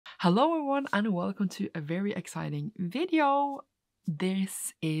Hello everyone and welcome to a very exciting video.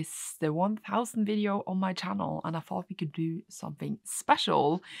 This is the 1000 video on my channel and I thought we could do something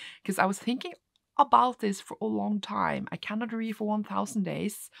special because I was thinking about this for a long time. I cannot read for 1000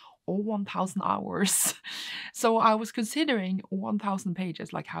 days or 1000 hours. So I was considering 1000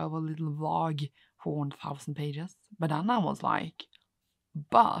 pages, like have a little vlog for 1000 pages. But then I was like,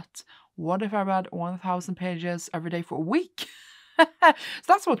 but what if I read 1000 pages every day for a week? So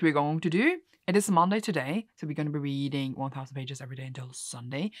that's what we're going to do. It is Monday today, so we're going to be reading 1000 pages every day until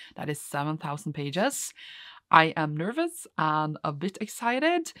Sunday. That is 7000 pages. I am nervous and a bit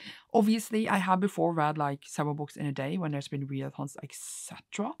excited. Obviously, I have before read like several books in a day when there's been readathons,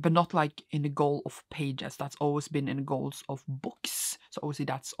 etc. But not like in the goal of pages. That's always been in the goals of books. So obviously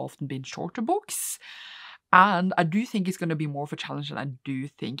that's often been shorter books. And I do think it's going to be more of a challenge than I do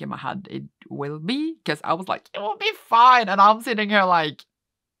think in my head it will be. Because I was like, it will be fine. And I'm sitting here like,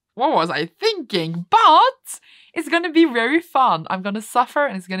 what was I thinking? But it's going to be very fun. I'm going to suffer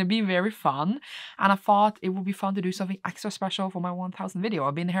and it's going to be very fun. And I thought it would be fun to do something extra special for my 1000 video.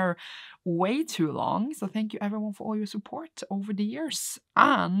 I've been here way too long. So thank you everyone for all your support over the years.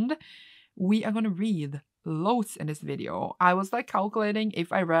 And we are going to read loads in this video. I was like calculating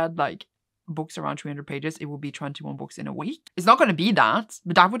if I read like books around 300 pages, it will be 21 books in a week. It's not going to be that,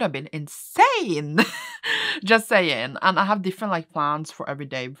 but that would have been insane. Just saying. And I have different like plans for every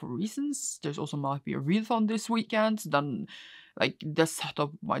day for reasons. There's also might be a readathon this weekend. Then like the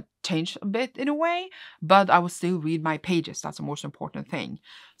setup might change a bit in a way, but I will still read my pages. That's the most important thing.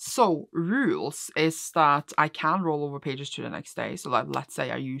 So rules is that I can roll over pages to the next day. So like, let's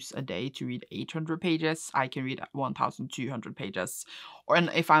say I use a day to read 800 pages, I can read 1200 pages. And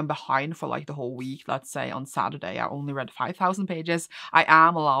if I'm behind for like the whole week, let's say on Saturday I only read 5000 pages, I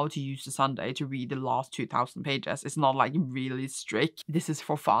am allowed to use the Sunday to read the last 2000 pages. It's not like really strict. This is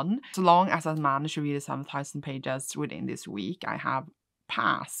for fun. So long as I manage to read the 7000 pages within this week, I have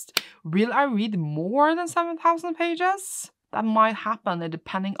passed. Will I read more than 7000 pages? That might happen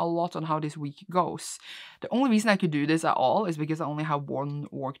depending a lot on how this week goes. The only reason I could do this at all is because I only have one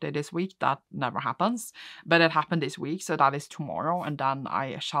workday this week. That never happens. But it happened this week, so that is tomorrow. And then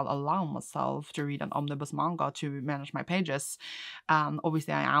I shall allow myself to read an omnibus manga to manage my pages. And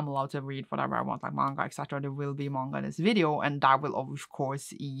obviously I am allowed to read whatever I want, like manga, etc. There will be manga in this video, and that will of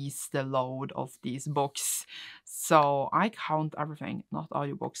course ease the load of these books. So I count everything, not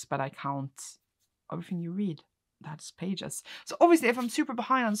audiobooks, but I count everything you read. That's pages. So obviously if I'm super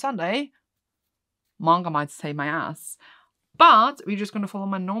behind on Sunday, manga might save my ass. But we're just going to follow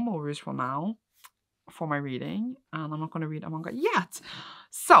my normal rules for now for my reading. And I'm not going to read a manga yet.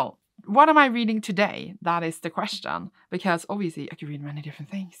 So what am I reading today? That is the question. Because obviously I could read many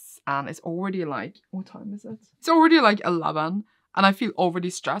different things. And it's already like, what time is it? It's already like 11. And I feel already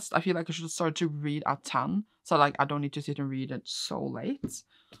stressed. I feel like I should start to read at 10. So like I don't need to sit and read it so late.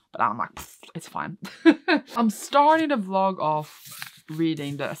 But I'm like, it's fine. I'm starting the vlog off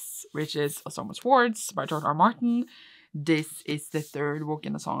reading this, which is A Storm of Swords by George R. Martin. This is the third book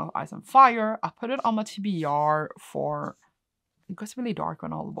in the Song of Ice and Fire. I put it on my TBR for, it gets really dark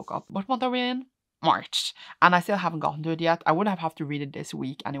when I hold the book up. What month are we in? March. And I still haven't gotten to it yet. I would have to read it this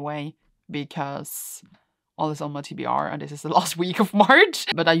week anyway, because all is on my TBR and this is the last week of March.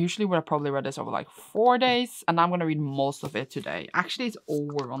 But I usually would have probably read this over like 4 days, and I'm gonna read most of it today. Actually, it's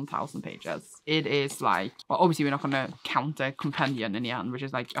over 1000 pages. It is like, well, obviously we're not gonna count the compendium in the end, which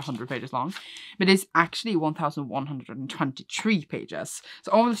is like 100 pages long, but it's actually 1123 pages.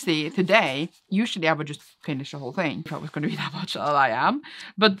 So obviously today, usually I would just finish the whole thing if I was gonna read that much that I am,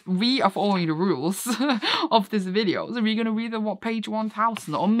 but we are following the rules of this video. So we're gonna read the page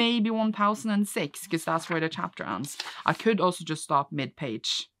 1000 or maybe 1006, because that's where the chapter ends. I could also just stop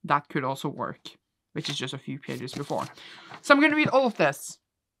mid-page. That could also work, which is just a few pages before. So I'm going to read all of this,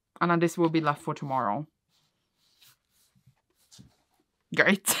 and then this will be left for tomorrow.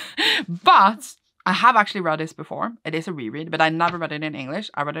 Great. But I have actually read this before. It is a reread, but I never read it in English.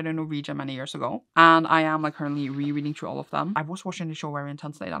 I read it in Norwegian many years ago, and I am like currently rereading through all of them. I was watching the show very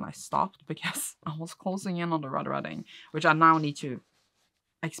intensely, and I stopped because I was closing in on the red reading, which I now need to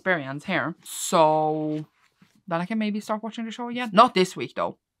experience here. So then I can maybe start watching the show again. Not this week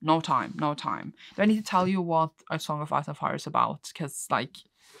though. No time. No time. Do I need to tell you what A Song of Ice and Fire is about? Because like,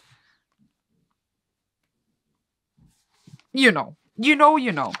 you know.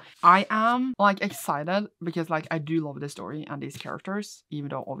 I am like excited because like I do love this story and these characters, even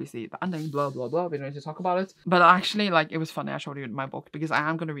though obviously the ending, blah blah blah, we don't need to talk about it. But actually like it was funny I showed you my book because I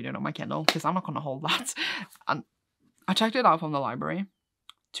am going to read it on my Kindle because I'm not going to hold that. And I checked it out from the library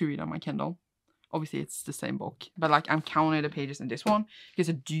to read on my Kindle. Obviously, it's the same book, but like I'm counting the pages in this one because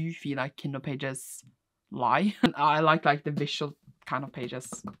I do feel like Kindle pages lie. And I like the visual kind of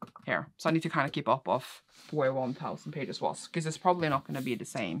pages here. So I need to kind of keep up of where 1000 pages was because it's probably not going to be the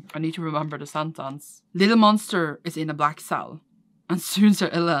same. I need to remember the sentence. Little monster is in a black cell and soon Sir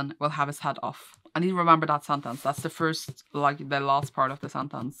Ilan will have his head off. I need to remember that sentence. That's the first, like the last part of the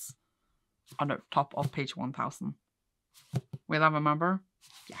sentence on the top of page 1000. Will I remember?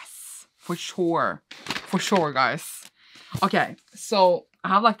 Yes, for sure. For sure, guys. Okay, so I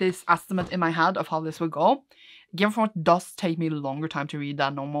have like this estimate in my head of how this will go. Game of Thrones does take me longer time to read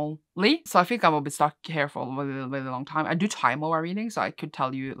than normally, so I think I will be stuck here for a really long time. I do time over reading, so I could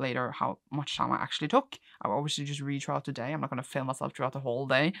tell you later how much time I actually took. I will obviously just read throughout the day. I'm not going to film myself throughout the whole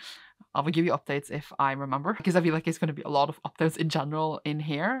day. I will give you updates if I remember, because I feel like it's going to be a lot of updates in general in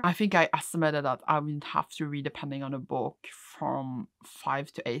here. I think I estimated that I would have to read, depending on the book, from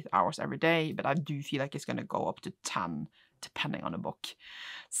 5 to 8 hours every day, but I do feel like it's going to go up to 10 depending on the book.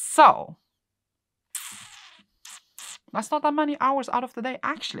 So that's not that many hours out of the day,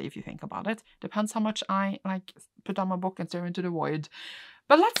 actually, if you think about it. Depends how much I like put on my book and stare into the void.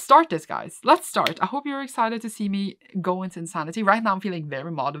 But let's start this, guys. Let's start. I hope you're excited to see me go into insanity. Right now, I'm feeling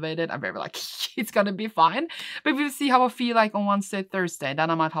very motivated. I'm very like, it's gonna be fine. But we'll see how I feel like on Wednesday, Thursday. Then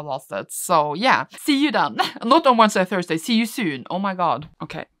I might have lost it. So yeah, see you then. Not on Wednesday, Thursday. See you soon. Oh my God.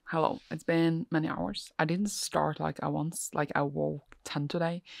 Okay, hello. It's been many hours. I didn't start like I once. Like I woke 10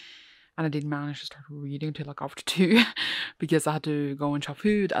 today. And I didn't manage to start reading until like after 2 because I had to go and shop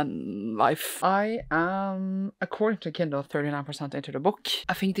food and life. I am, according to Kindle, 39% into the book.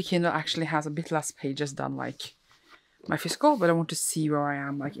 I think the Kindle actually has a bit less pages than like my physical, but I want to see where I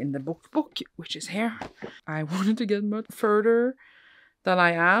am like in the book, which is here. I wanted to get much further than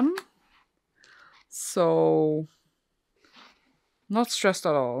I am. So, not stressed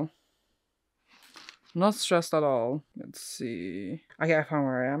at all. Not stressed at all. Let's see. Okay, I found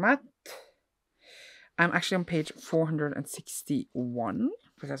where I am at. I'm actually on page 461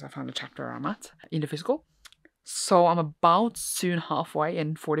 because I found the chapter I'm at in the physical. So I'm about soon halfway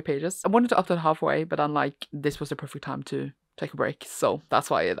in 40 pages. I wanted to upload halfway, but then like this was the perfect time to take a break. So that's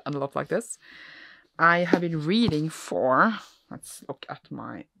why it ended up like this. I have been reading for, let's look at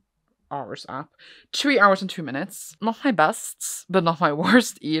my hours app, 3 hours and 2 minutes. Not my best, but not my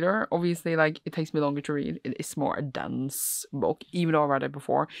worst either. Obviously, like it takes me longer to read. It is more a dense book, even though I read it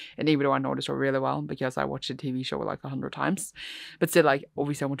before, and even though I know the story really well because I watched the TV show like 100 times. But still, like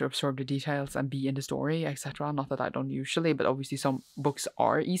obviously I want to absorb the details and be in the story, etc. Not that I don't usually, but obviously some books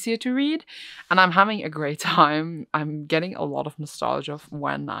are easier to read, and I'm having a great time. I'm getting a lot of nostalgia of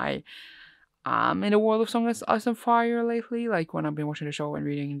when I in the world of Song of Ice and Fire lately, like when I've been watching the show and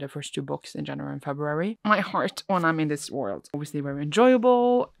reading the first 2 books in January and February. My heart when I'm in this world, obviously very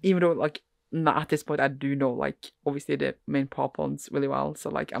enjoyable, even though like at this point I do know like obviously the main plot points really well, so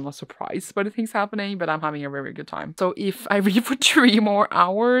like I'm not surprised by the things happening, but I'm having a very good time. So if I read for 3 more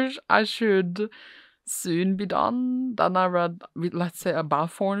hours, I should soon be done. Then I read, let's say, about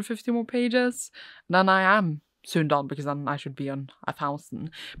 450 more pages, then I am soon done because then I should be on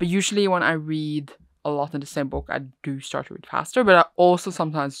 1000. But usually when I read a lot in the same book, I do start to read faster, but I also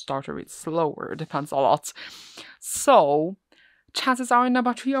sometimes start to read slower. It depends a lot. So chances are in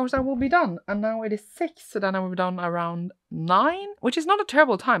about 3 hours I will be done. And now it is 6, so then I will be done around 9, which is not a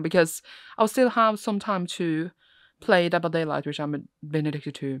terrible time because I'll still have some time to play Dead by Daylight, which I've been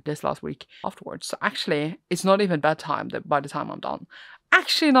addicted to this last week afterwards. So actually, it's not even bedtime by the time I'm done.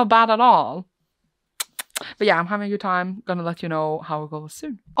 Actually not bad at all. But yeah, I'm having a good time. Gonna let you know how it goes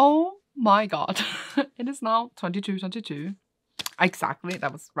soon. Oh my God. It is now 22:22. Exactly,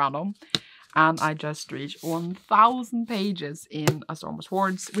 that was random. And I just reached 1000 pages in A Storm of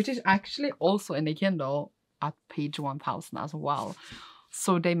Swords, which is actually also in the Kindle at page 1000 as well.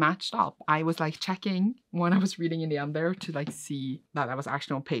 So they matched up. I was like checking when I was reading in the end there to like see that I was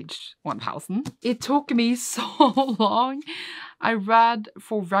actually on page 1000. It took me so long. I read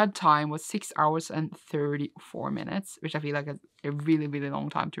for read time was 6 hours and 34 minutes, which I feel like is a really, really long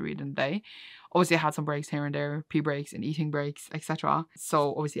time to read in a day. Obviously, I had some breaks here and there, pee breaks and eating breaks, etc.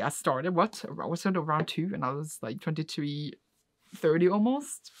 So obviously I started, I was around 2 and I was like 23:30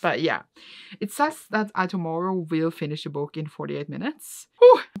 almost. But yeah, it says that I tomorrow will finish the book in 48 minutes.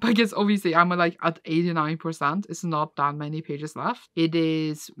 Whew! Because obviously I'm like at 89%. It's not that many pages left. It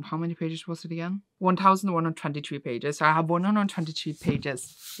is, how many pages was it again? 1123 pages. So I have 123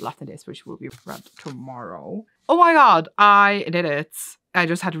 pages left in this, which will be read tomorrow. Oh my God, I did it. I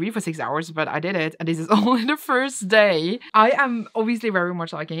just had to read for 6 hours, but I did it. And this is only the first day. I am obviously very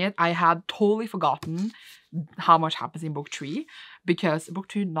much liking it. I had totally forgotten how much happens in book 3 because book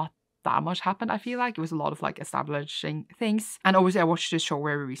 2 not that much happened. I feel like it was a lot of like establishing things. And obviously I watched this show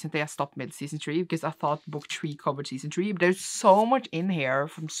very recently. I stopped mid season 3 because I thought book 3 covered season 3, but there's so much in here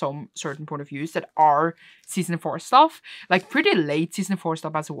from some certain point of views that are season 4 stuff, like pretty late season 4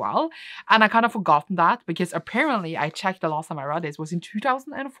 stuff as well. And I kind of forgotten that because apparently I checked the last time I read this was in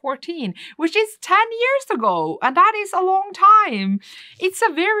 2014, which is 10 years ago, and that is a long time. It's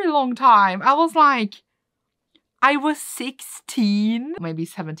a very long time. I was 16, maybe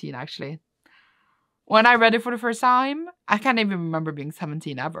 17 actually. When I read it for the first time, I can't even remember being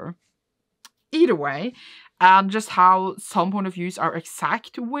 17 ever. Either way, and just how some point of views are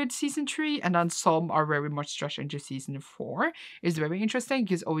exact with season 3 and then some are very much stretched into season 4 is very interesting,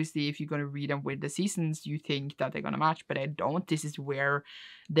 because obviously if you're going to read them with the seasons, you think that they're going to match, but they don't. This is where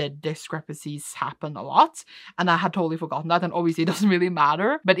the discrepancies happen a lot, and I had totally forgotten that, and obviously it doesn't really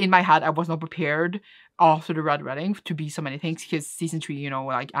matter, but in my head I was not prepared after the Red Wedding to be so many things, because season 3, you know,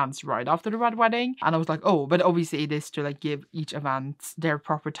 like ends right after the Red Wedding, and I was like, oh, but obviously it is to like give each event their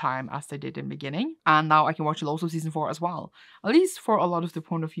proper time as they did in the beginning, and now I can watch loads of season 4 as well, at least for a lot of the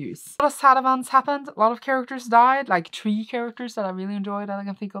point of views. A lot of sad events happened, a lot of characters died, like 3 characters that I really enjoyed that I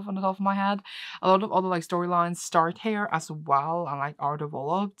can think of on the top of my head. A lot of other like storylines start here as well and like are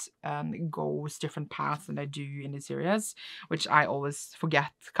developed and goes different paths than they do in the series, which I always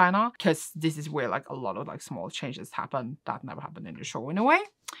forget kind of, because this is where like a lot of like small changes happen that never happened in the show in a way.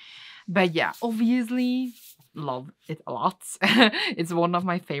 But yeah, obviously love it a lot. It's one of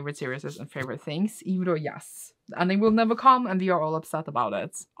my favorite series and favorite things, even though yes, the ending will never come and we are all upset about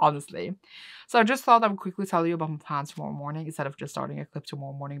it, honestly. So I just thought I would quickly tell you about my plans tomorrow morning instead of just starting a clip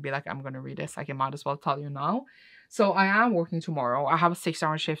tomorrow morning and be like, I'm gonna read this. I might as well tell you now. So I am working tomorrow. I have a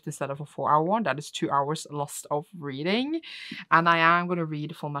 6-hour shift instead of a 4-hour one. That is 2 hours lost of reading. And I am going to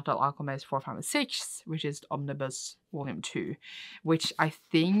read Full Metal Alchemist 4, 5, and 6, which is the Omnibus Volume 2, which I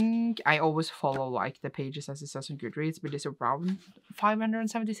think I always follow like the pages as it says on Goodreads, but it's around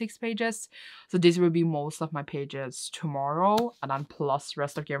 576 pages. So this will be most of my pages tomorrow, and then plus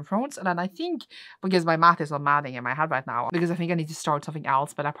rest of Game of Thrones. And then I think, because my math is not mathing in my head right now, because I think I need to start something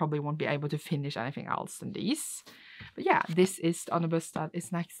else, but I probably won't be able to finish anything else than these. But yeah, this is the omnibus that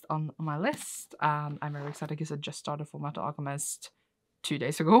is next on my list, and I'm very excited because I just started Full Metal Alchemist 2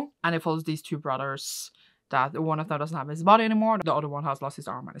 days ago, and it follows these 2 brothers that one of them doesn't have his body anymore, the other one has lost his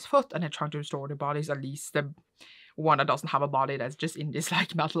arm and his foot, and they're trying to restore their bodies, at least the one that doesn't have a body that's just in this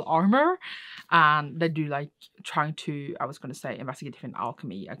like metal armor, and they do like trying to, I was going to say, investigate different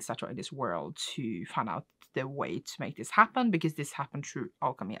alchemy etc in this world to find out the way to make this happen, because this happened through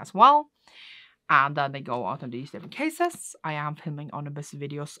alchemy as well. And then they go out on these different cases. I am filming omnibus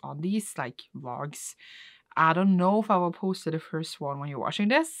videos on these, like vlogs. I don't know if I will post the first one when you're watching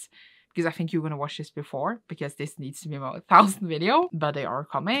this, because I think you're going to watch this before, because this needs to be my 1000th video. But they are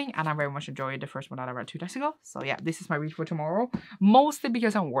coming, and I very much enjoyed the first one that I read 2 days ago. So yeah, this is my read for tomorrow. Mostly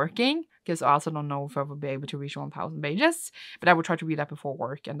because I'm working, because I also don't know if I will be able to reach 1000 pages. But I will try to read that before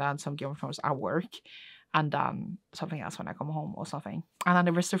work, and then some Game of Thrones at work, and then something else when I come home or something. And then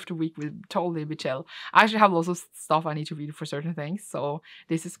the rest of the week will totally be chill. I actually have lots of stuff I need to read for certain things, so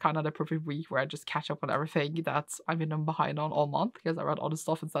this is kind of the perfect week where I just catch up on everything that I've been behind on all month, because I read other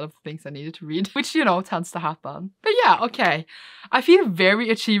stuff instead of things I needed to read, which, you know, tends to happen. But yeah, okay. I feel very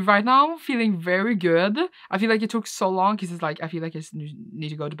achieved right now, feeling very good. I feel like it took so long, because it's like, I feel like I just need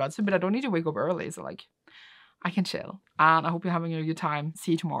to go to bed soon, but I don't need to wake up early, so like, I can chill. And I hope you're having a good time.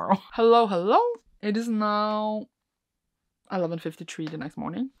 See you tomorrow. Hello, hello. It is now 11:53 the next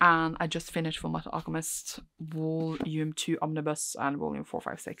morning, and I just finished Full Metal Alchemist Volume 2 Omnibus and Volume 4,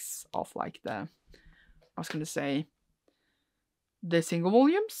 5, 6 of like the, I was gonna say, the single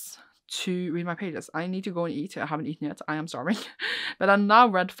volumes to read my pages. I need to go and eat. I haven't eaten yet. I am starving. But I now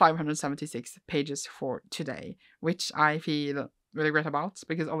read 576 pages for today, which I feel really great about,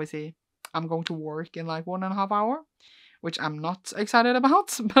 because obviously I'm going to work in like 1.5 hours. Which I'm not excited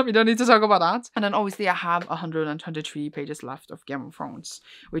about, but we don't need to talk about that. And then obviously I have 123 pages left of Game of Thrones,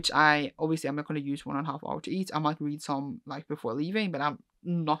 which I'm not going to use 1.5 hours to eat. I might read some like before leaving, but I'm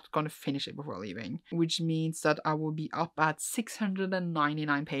not going to finish it before leaving, which means that I will be up at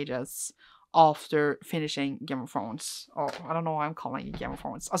 699 pages after finishing Game of Thrones. Oh, I don't know why I'm calling it Game of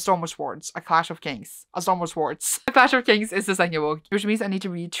Thrones. A Storm of Swords, A Clash of Kings, A Storm of Swords. A Clash of Kings is the second book, which means I need to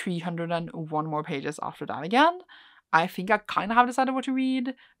read 301 more pages after that again. I think I kind of have decided what to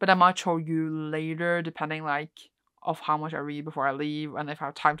read, but I might show you later, depending like of how much I read before I leave, and if I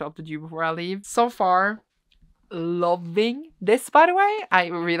have time to update you before I leave. So far, loving this, by the way. I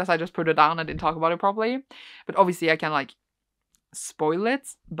realized I just put it down and didn't talk about it properly, but obviously I can like spoil it,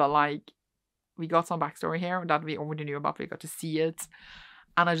 but like we got some backstory here that we already knew about. We got to see it,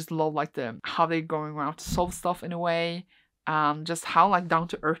 And I just love like how they're going around to solve stuff in a way. Just how like down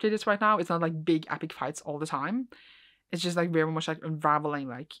to earth it is right now. It's not like big epic fights all the time. It's just like very much like unraveling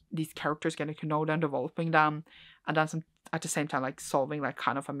like these characters, getting to know them, developing them, and then at the same time like solving like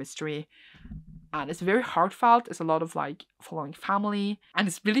kind of a mystery. And it's very heartfelt. It's a lot of like following family, and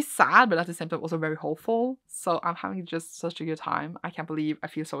it's really sad, but at the same time also very hopeful. So I'm having just such a good time. I can't believe I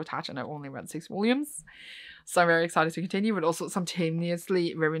feel so attached, and I only read 6 volumes. So I'm very excited to continue, but also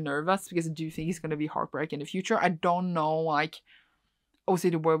simultaneously very nervous because I do think it's going to be heartbreak in the future. I don't know, like,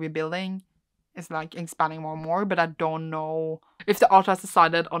 obviously the world we're building is like expanding more and more, but I don't know if the author has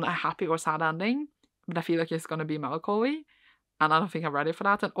decided on a happy or sad ending. But I feel like it's going to be melancholy. And I don't think I'm ready for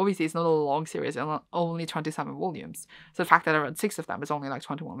that. And obviously it's not a long series, it's only 27 volumes. So the fact that I read 6 of them is only like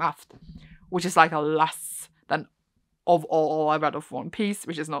 21 left. Which is like a less than of all I read of One Piece,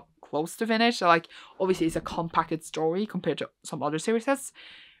 which is not close to finish. So like obviously it's a compacted story compared to some other series.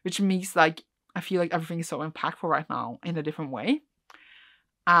 Which means like I feel like everything is so impactful right now in a different way.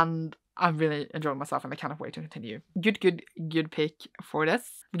 And I'm really enjoying myself and I cannot wait to continue. Good pick for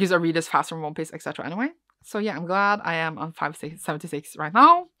this. Because I read this faster than One Piece, etc. anyway. So yeah, I'm glad I am on 576 right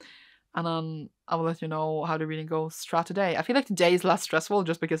now. And then I will let you know how the reading goes throughout today. I feel like today is less stressful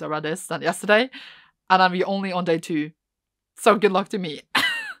just because I read this than yesterday. And I'm only on day 2. So good luck to me.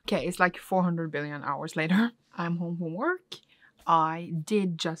 Okay, it's like 400 billion hours later. I'm home from work. I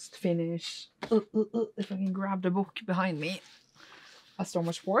did just finish, if I can grab the book behind me, A Storm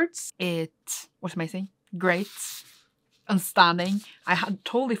of Swords. It was amazing. Great. Outstanding. I had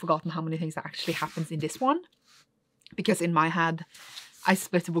totally forgotten how many things that actually happens in this one, because in my head I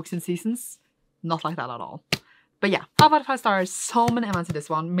split the books in seasons. Not like that at all. But yeah, 5 out of 5 stars. So many elements in this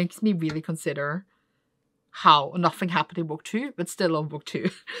one. Makes me really consider how nothing happened in book 2, but still love book 2.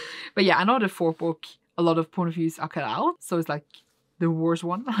 But yeah, I know the 4th book, a lot of point of views are cut out, so it's like the worst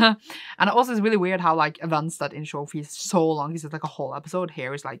one. And also it's really weird how like events that in show feels so long. This is like a whole episode.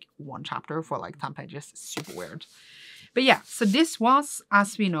 Here is like 1 chapter for like 10 pages. Super weird. But yeah, so this was,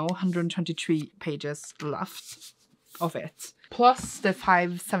 as we know, 123 pages left of it. Plus the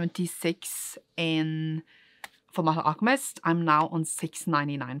 576 in Fullmetal Alchemist. I'm now on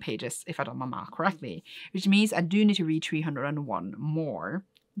 699 pages, if I done my math correctly. Which means I do need to read 301 more.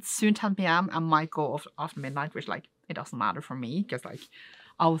 It's soon 10 p.m. I might go after midnight, which like, it doesn't matter for me. Because like,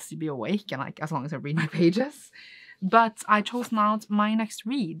 I'll still be awake and like, as long as I read my pages. But I chose now my next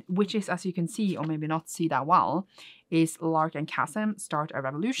read, which is, as you can see, or maybe not see that well, is Lark and Chasm Start a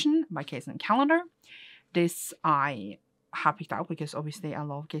Revolution by Kaysen Callender. This I have picked out because obviously I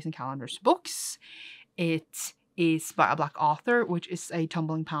love Kaysen Callender's books. It is by a Black author, which is a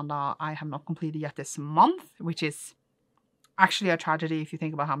Tumbling Panda I have not completed yet this month, which is actually a tragedy if you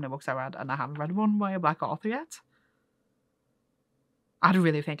think about how many books I read and I haven't read one by a Black author yet. I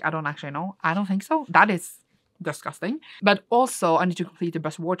don't actually know. I don't think so. That is disgusting. But also I need to complete the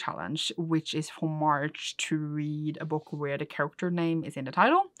Best War Challenge, which is for March, to read a book where the character name is in the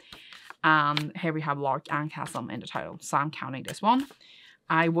title. And here we have Lark and Chasm in the title, so I'm counting this one.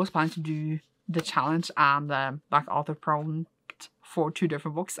 I was planning to do the challenge and the Black author prompt for 2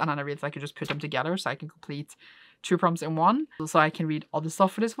 different books, and then I realized I could just put them together so I can complete 2 prompts in one, so I can read other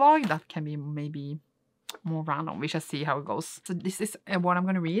stuff for this vlog. That can be maybe more random. We shall see how it goes. So this is what I'm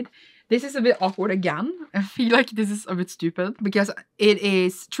gonna read. This is a bit awkward again. I feel like this is a bit stupid because it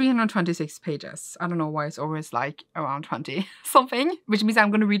is 326 pages. I don't know why it's always like around 20 something, which means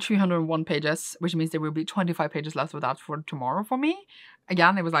I'm gonna read 301 pages, which means there will be 25 pages left of that for tomorrow for me.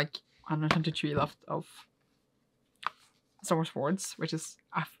 Again, it was like 123 left of Star Wars Swords, which is,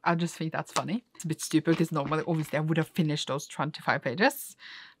 I just think that's funny. It's a bit stupid because normally, obviously, I would have finished those 25 pages,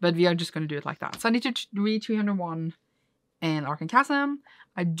 but we are just going to do it like that. So I need to read 301 in Lark and Chasm.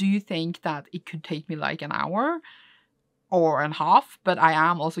 I do think that it could take me like an hour or and a half, but I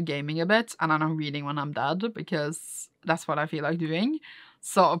am also gaming a bit and I'm reading when I'm dead because that's what I feel like doing.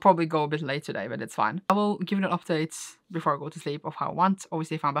 So I'll probably go a bit late today, but it's fine. I will give you an update before I go to sleep of how I went.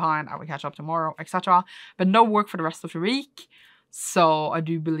 Obviously, if I'm behind, I will catch up tomorrow, etc. But no work for the rest of the week. So I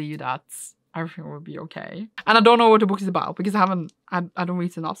do believe that everything will be okay. And I don't know what the book is about because I don't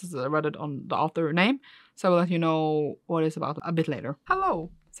read synopsis. I read it on the author name. So I will let you know what it's about a bit later. Hello!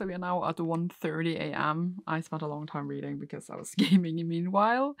 So we are now at 1:30 a.m. I spent a long time reading because I was gaming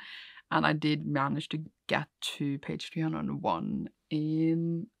meanwhile. And I did manage to get to page 301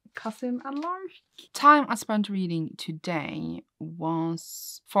 in Chasm and Lark. Time I spent reading today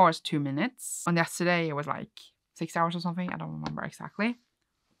was 4 hours 2 minutes. And yesterday it was like 6 hours or something. I don't remember exactly.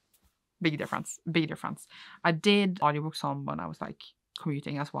 Big difference. Big difference. I did audiobooks on when I was like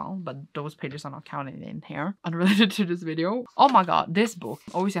commuting as well, but those pages are not counted in here, unrelated to this video. Oh my god, this book,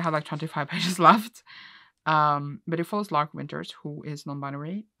 obviously I have like 25 pages left. But it follows Lark Winters, who is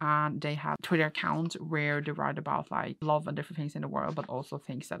non-binary, and they have a Twitter account where they write about like love and different things in the world, but also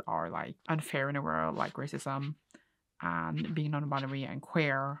things that are like unfair in the world, like racism and being non-binary and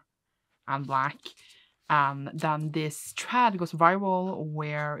queer and black. Then this thread goes viral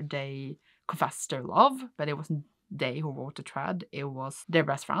where they confess their love, but it wasn't they who wrote the thread, it was their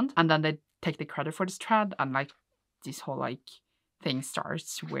best friend, and then they take the credit for this thread, and like this whole like thing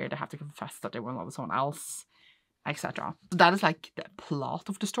starts where they have to confess that they were in love with someone else, etc. So that is like the plot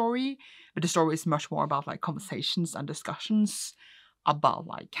of the story, but the story is much more about like conversations and discussions about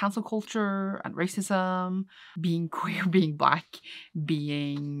like cancel culture and racism, being queer, being black,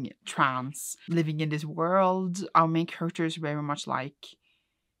 being trans, living in this world. Our main character is very much like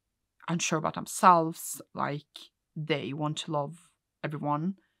unsure about themselves, like they want to love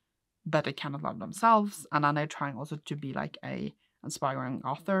everyone, but they cannot love themselves, and then they're trying also to be like a inspiring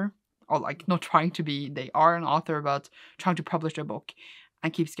author, or like not trying to be, they are an author, but trying to publish a book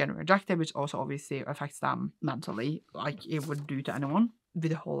and keeps getting rejected, which also obviously affects them mentally, like it would do to anyone.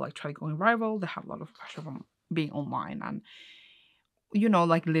 With the whole like try going viral, they have a lot of pressure from being online and, you know,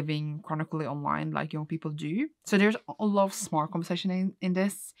 like living chronically online like young people do. So there's a lot of smart conversation in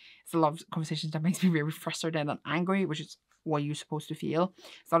this. It's a lot of conversations that makes me very frustrated and angry, which is what you're supposed to feel.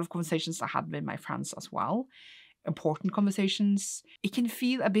 It's a lot of conversations I had with my friends as well. Important conversations. It can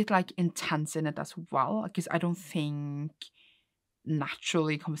feel a bit like intense in it as well, because I don't think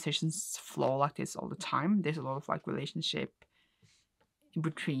naturally conversations flow like this all the time. There's a lot of like relationship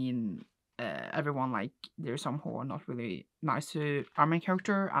between everyone. Like there's some who are not really nice to our main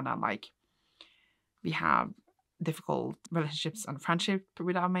character, and then like we have difficult relationships and friendship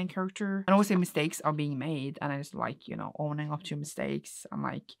with our main character, and also mistakes are being made, and it's like, you know, owning up to mistakes and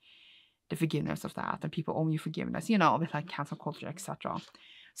like the forgiveness of that, and people owe you forgiveness, you know, with like cancel culture, etc.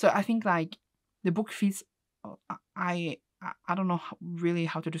 So I think like the book feels, I don't know really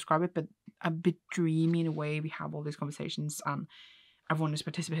how to describe it, but a bit dreamy in a way. We have all these conversations and everyone is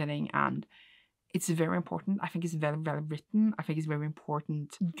participating, and it's very important. I think it's very well written. I think it's very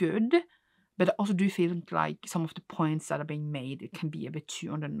important, good, but I also do feel like some of the points that are being made, it can be a bit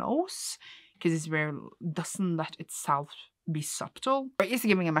too on the nose, because it's very, doesn't let itself be subtle. It is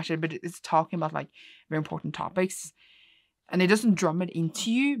giving a message, but it's talking about like very important topics, and it doesn't drum it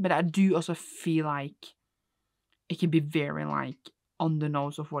into you. But I do also feel like it can be very like on the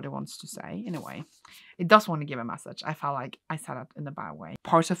nose of what it wants to say in a way. It does want to give a message. I felt like I said it in a bad way.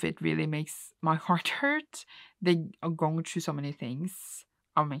 Parts of it really makes my heart hurt. They are going through so many things,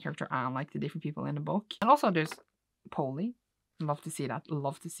 our main character and like the different people in the book. And also there's Polly. Love to see that.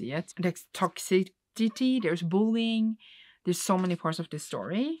 Love to see it. There's toxicity. There's bullying. There's so many parts of this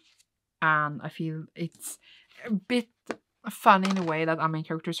story, and I feel it's a bit fun in a way that our main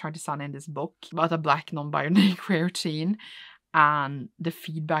character is trying to stand in this book about a black non-binary queer teen, and the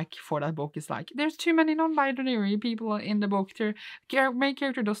feedback for that book is like, there's too many non-binary people in the book. Their main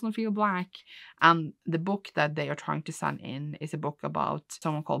character doesn't feel black. And the book that they are trying to stand in is a book about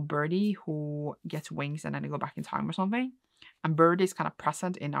someone called Birdie who gets wings and then they go back in time or something. And Birdie is kind of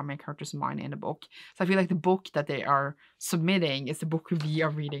present in our main character's mind in the book. So I feel like the book that they are submitting is the book we are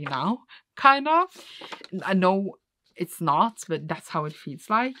reading now, kind of. I know it's not, but that's how it feels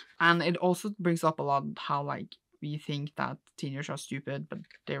like. And it also brings up a lot how like we think that teenagers are stupid, but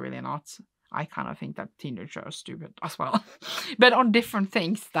they're really not. I kind of think that teenagers are stupid as well, but on different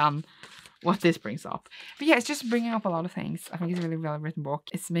things than what this brings up. But yeah, it's just bringing up a lot of things. I think it's a really well written book.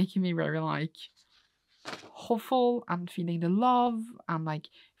 It's making me very like hopeful and feeling the love and like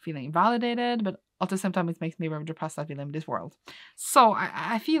feeling validated, but at the same time it makes me very depressed that we live in this world. So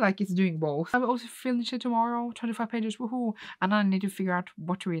I feel like it's doing both. I will also finish it tomorrow, 25 pages, woohoo, and I need to figure out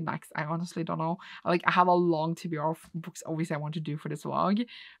what to read next. I honestly don't know. Like I have a long TBR of books obviously I want to do for this vlog,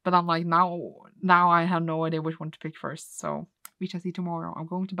 but I'm like now I have no idea which one to pick first, so we shall see tomorrow. I'm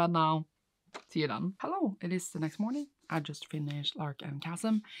going to bed now. See you then. Hello, it is the next morning. I just finished Lark and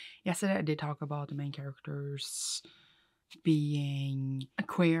Chasm. Yesterday I did talk about the main characters being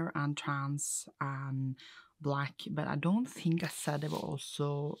queer and trans and black, but I don't think I said they were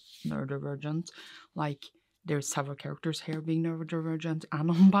also neurodivergent. Like there's several characters here being neurodivergent and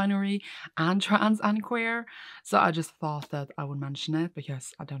non-binary and trans and queer. So I just thought that I would mention it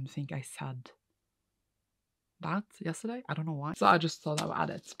because I don't think I said that yesterday. I don't know why. So I just thought I would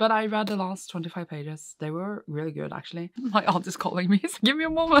add it. But I read the last 25 pages. They were really good actually. My aunt is calling me, so give me a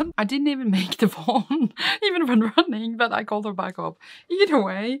moment. I didn't even make the phone even when running, but I called her back up. Either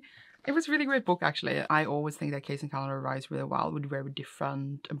way, It was a really great book, actually. I always think that Case and Calendar writes really well with very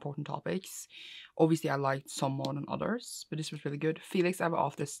different important topics. Obviously, I liked some more than others, but this was really good. Felix Ever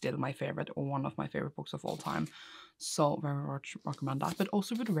After is still my favorite, or one of my favorite books of all time. So very much recommend that, but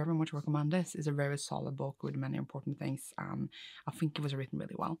also would very much recommend this. It's a very solid book with many important things. I think it was written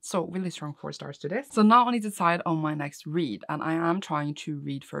really well. So really strong 4 stars to this. So now I need to decide on my next read, and I am trying to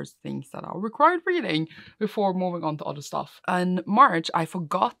read first things that are required reading before moving on to other stuff. In March, I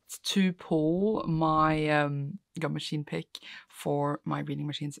forgot to pull my gum machine pick for my reading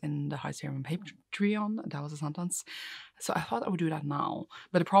machines in the High Serum Patreon. That was a sentence. So I thought I would do that now.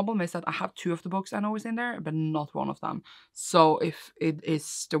 But the problem is that I have 2 of the books I know is in there, but not one of them. So if it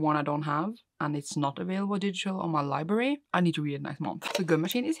is the one I don't have and it's not available digital on my library, I need to read it next month. The gum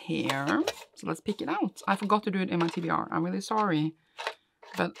machine is here. So let's pick it out. I forgot to do it in my TBR. I'm really sorry.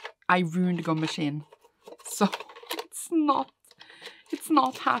 But I ruined the gum machine. So it's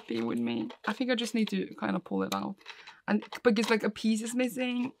not happy with me. I think I just need to kind of pull it out. And because like a piece is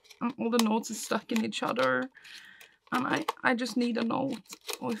missing and all the notes are stuck in each other. And I just need a note.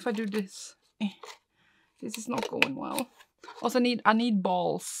 Or if I do this, this is not going well. Also I need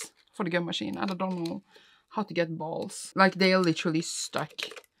balls for the gum machine. And I don't know how to get balls. Like they are literally stuck.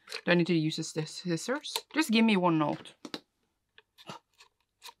 Do I need to use the scissors? Just give me one note.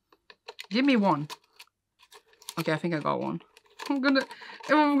 Give me one. Okay, I think I got one. I'm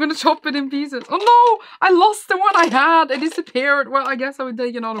gonna chop it in pieces. Oh no! I lost the one I had! It disappeared! Well, I guess I would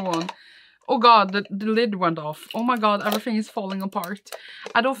take another one. Oh god, the lid went off. Oh my god, everything is falling apart.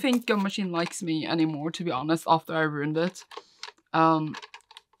 I don't think Gum Machine likes me anymore, to be honest, after I ruined it. Can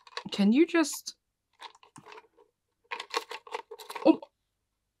you just... Oh!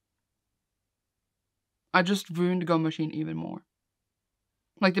 I just ruined the Gum Machine even more.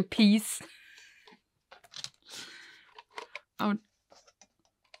 Like the piece... Oh,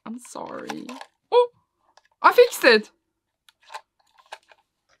 I'm sorry. Oh, I fixed it.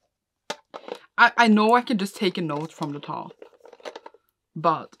 I know I can just take a note from the top,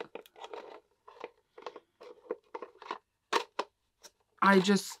 but I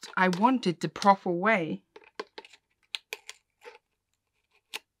want it the proper way.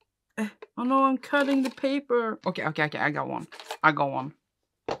 Oh no, I'm cutting the paper. Okay, I got one. I got one.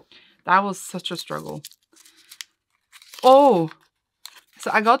 That was such a struggle. Oh,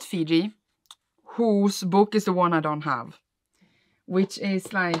 so I got Fiji, whose book is the one I don't have, which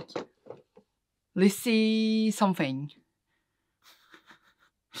is like Lizzie something.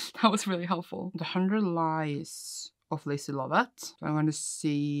 That was really helpful. The 100 Lies of Lizzie Lovett. So I'm going to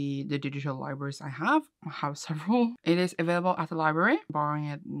see the digital libraries I have. I have several. It is available at the library. Borrowing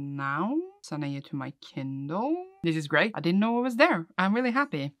it now. Sending it to my Kindle. This is great. I didn't know it was there. I'm really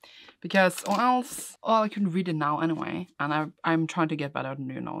happy. Because or else... Oh, I couldn't read it now anyway. And I'm trying to get better at,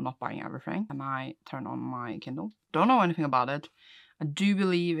 you know, not buying everything. And I turn on my Kindle. Don't know anything about it. I do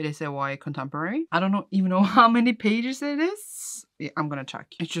believe it is a YA contemporary. I don't even know how many pages it is. Yeah, I'm gonna check.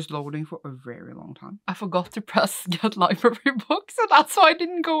 It's just loading for a very long time. I forgot to press get library books, so that's why I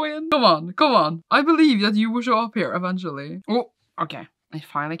didn't go in. Come on, come on. I believe that you will show up here eventually. Oh, okay. It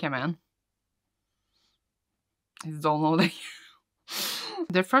finally came in. It's downloading.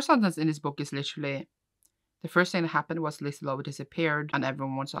 The first sentence in this book is literally... The first thing that happened was Lizzie Lovett disappeared and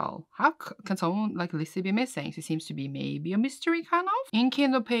everyone was all, how can someone like Lizzie be missing? She seems to be maybe a mystery kind of. In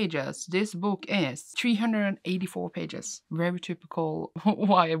Kindle pages, this book is 384 pages. Very typical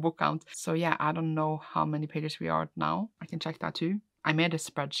YA book count. So yeah, I don't know how many pages we are now. I can check that too. I made a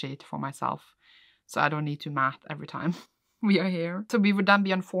spreadsheet for myself, so I don't need to math every time we are here. So we would then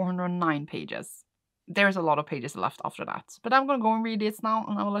be on 409 pages. There's a lot of pages left after that. But I'm gonna go and read this now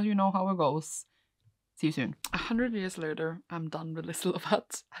and I will let you know how it goes. See you soon. 100 years later, I'm done with Lizzie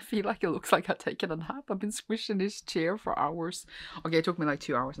Lovett. I feel like it looks like I've taken a nap. I've been squished in this chair for hours. Okay, it took me like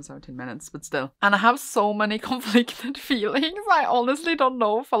 2 hours and 17 minutes, but still. And I have so many conflicted feelings. I honestly don't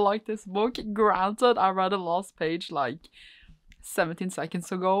know if I like this book. Granted, I read the last page like 17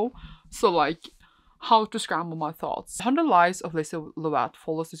 seconds ago. So like, how to scramble my thoughts. 100 Lies of Lizzie Lovett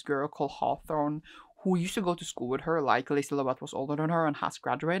follows this girl called Hawthorne who used to go to school with her. Like Lizzie Lovett was older than her and has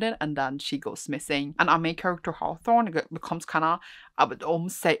graduated, and then she goes missing. And our main character Hawthorne becomes kind of, I would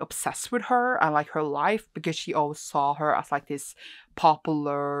almost say, obsessed with her and like her life, because she always saw her as like this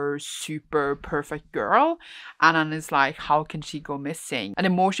popular, super perfect girl. And then it's like, how can she go missing? And the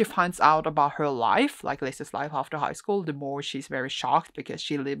more she finds out about her life, like Lizzie's life after high school, the more she's very shocked, because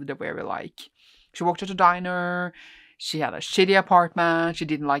she lived a very like, she worked at a diner. she had a shitty apartment. She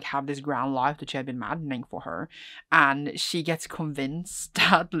didn't like have this grand life that she had been imagining for her. And she gets convinced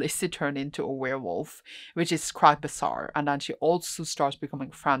that Lizzie turned into a werewolf, which is quite bizarre. And then she also starts becoming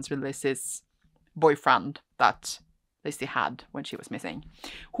friends with Lizzie's boyfriend that Lizzie had when she was missing,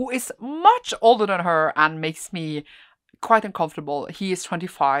 who is much older than her and makes me quite uncomfortable. He is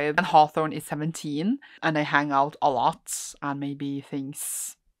 25 and Hawthorne is 17, and they hang out a lot, and maybe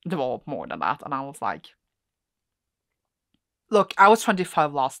things develop more than that. And I was like, look, I was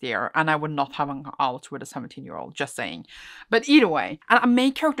 25 last year, and I would not have hung out with a 17-year-old, just saying. But either way, and a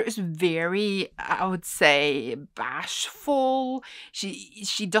main character is very, I would say, bashful.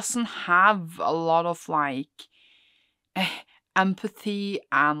 She doesn't have a lot of, like, empathy,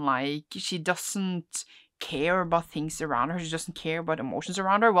 and, like, she doesn't care about things around her. She doesn't care about emotions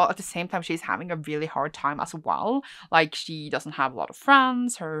around her. Well, at the same time, she's having a really hard time as well. Like, she doesn't have a lot of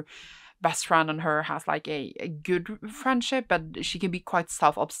friends. Her best friend and her has like a good friendship, but she can be quite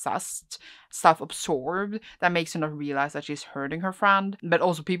self-obsessed, self-absorbed. That makes her not realize that she's hurting her friend. But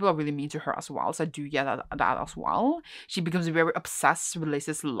also people are really mean to her as well, so I do get that as well. She becomes very obsessed with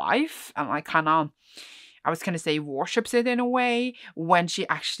Liz's life, and like I was gonna say worships it in a way, when she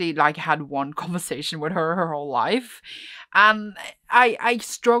actually like had one conversation with her whole life. And I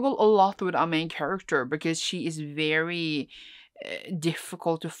struggle a lot with our main character because she is very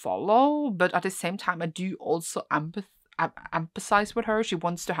difficult to follow, but at the same time I do also empathize with her. She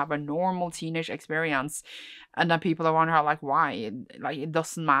wants to have a normal teenage experience, and then people around her are like, why? Like, it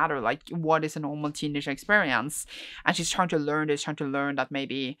doesn't matter. Like, what is a normal teenage experience? And she's trying to learn that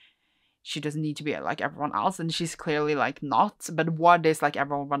maybe she doesn't need to be like everyone else, and she's clearly like not. But what is like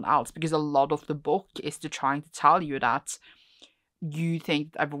everyone else? Because a lot of the book is trying to tell you that you think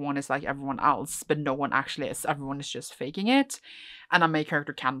everyone is like everyone else, but no one actually is. Everyone is just faking it, and a main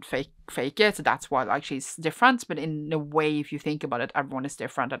character can't fake it. So that's why like she's different. But in a way, if you think about it, everyone is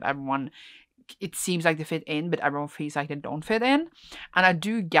different, and everyone, it seems like they fit in, but everyone feels like they don't fit in. And I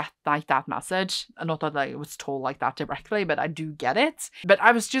do get like that message. Not that like, it was told like that directly, but I do get it. But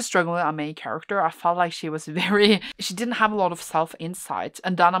I was just struggling with a main character. I felt like she didn't have a lot of self-insight.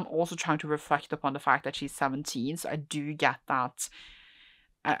 And then I'm also trying to reflect upon the fact that she's 17, so I do get that.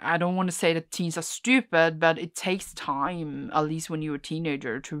 I don't want to say that teens are stupid, but it takes time, at least when you're a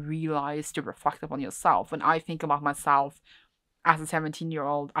teenager, to realize, to reflect upon yourself. When I think about myself as a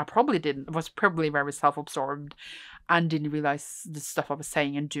 17-year-old, I was probably very self-absorbed and didn't realize the stuff I was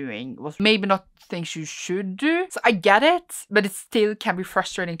saying and doing was maybe not things you should do. So I get it, but it still can be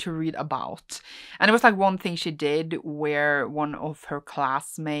frustrating to read about. And it was like one thing she did where one of her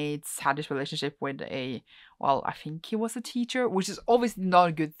classmates had this relationship with I think he was a teacher, which is obviously not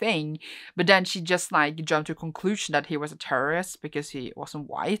a good thing. But then she just like jumped to a conclusion that he was a terrorist because he wasn't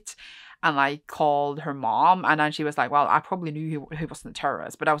white, and like called her mom. And then she was like, well, I probably knew he wasn't a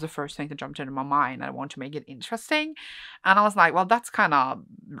terrorist, but that was the first thing that jumped into my mind. And I want to make it interesting. And I was like, well, that's kind of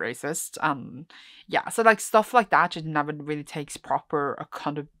racist. Yeah, so like stuff like that just never really takes proper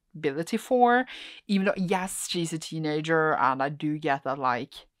accountability for, even though, yes, she's a teenager, and I do get that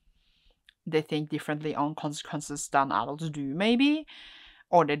like they think differently on consequences than adults do, maybe,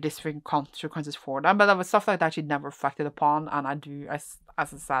 or they're different consequences for them. But there was stuff like that she never reflected upon, and I do, as I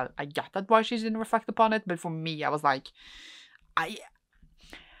said, I get that why she didn't reflect upon it. But for me, I was like, I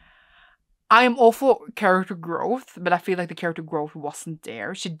am all for character growth, but I feel like the character growth wasn't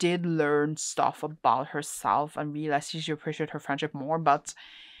there. She did learn stuff about herself and realize she should appreciate her friendship more, but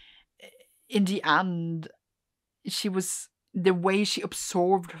in the end, the way she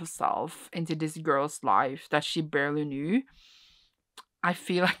absorbed herself into this girl's life that she barely knew, I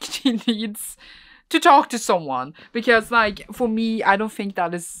feel like she needs to talk to someone. Because, like, for me, I don't think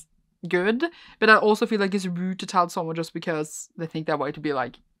that is good. But I also feel like it's rude to tell someone just because they think that way, to be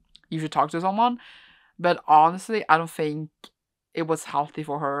like, you should talk to someone. But honestly, I don't think it was healthy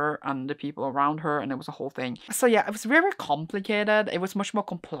for her and the people around her, and it was a whole thing. So yeah, it was very complicated. It was much more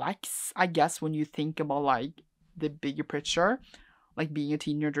complex, I guess, when you think about, like, the bigger picture. Like, being a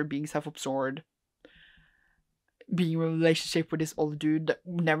teenager, being self-absorbed, being in a relationship with this old dude that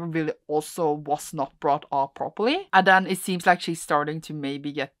never really also was not brought up properly. And then it seems like she's starting to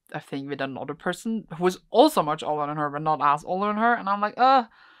maybe get a thing with another person who was also much older than her, but not as older than her. And I'm like,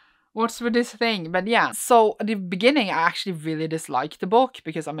 what's with this thing? But yeah, so at the beginning, I actually really disliked the book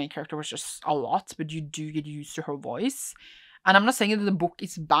because our main character was just a lot, but you do get used to her voice. And I'm not saying that the book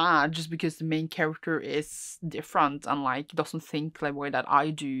is bad just because the main character is different and like doesn't think the way that I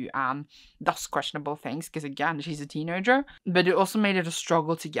do and does questionable things, because again, she's a teenager. But it also made it a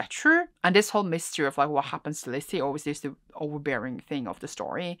struggle to get through. And this whole mystery of like what happens to Lizzie always is the overbearing thing of the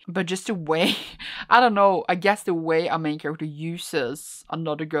story. But just the way, I don't know, I guess the way a main character uses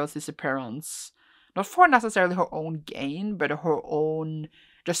another girl's disappearance, not for necessarily her own gain, but her own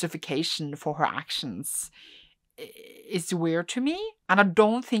justification for her actions, is weird to me. And I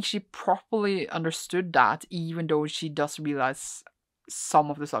don't think she properly understood that, even though she does realize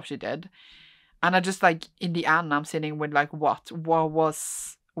some of the stuff she did. And I just like, in the end, I'm sitting with like, what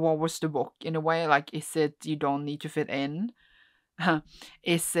was the book in a way? Like, is it you don't need to fit in?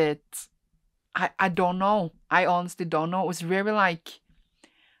 Is it, I don't know. I honestly don't know. It was very like,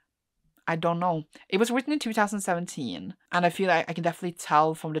 I don't know. It was written in 2017, and I feel like I can definitely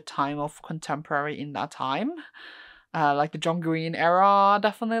tell from the time of contemporary in that time. Like the John Green era,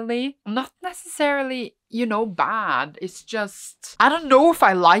 definitely. Not necessarily, you know, bad. It's just, I don't know if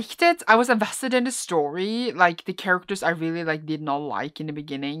I liked it. I was invested in the story. Like, the characters I really, like, did not like in the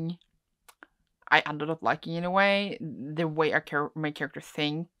beginning, I ended up liking in a way. The way my character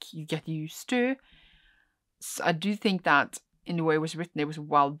think, you get used to. So I do think that in the way it was written, it was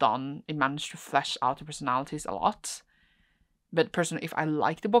well done. It managed to flesh out the personalities a lot. But personally, if I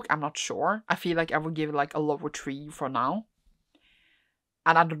like the book, I'm not sure. I feel like I would give it like a lower 3 for now.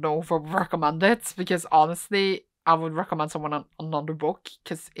 And I don't know if I would recommend it, because honestly, I would recommend someone another book,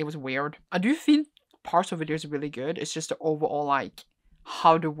 because it was weird. I do think parts of it is really good. It's just the overall, like,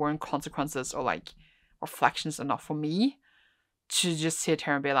 how there weren't consequences or like reflections enough for me to just sit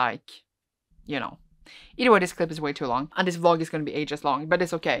here and be like, you know. Either way, this clip is way too long, and this vlog is going to be ages long, but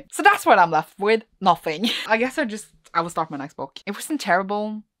it's okay. So that's what I'm left with. Nothing. I guess I will start my next book. It wasn't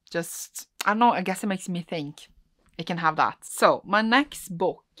terrible. Just, I don't know, I guess it makes me think. It can have that. So, my next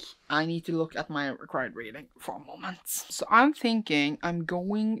book, I need to look at my required reading for a moment. So, I'm thinking I'm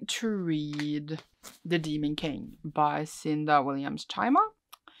going to read The Demon King by Cinda Williams-Chima.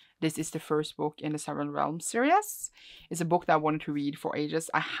 This is the first book in the Seven Realms series. It's a book that I wanted to read for ages.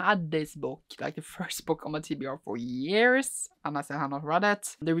 I had this book, like the first book on my TBR, for years, and I still have not read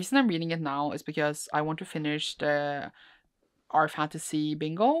it. The reason I'm reading it now is because I want to finish the Our Fantasy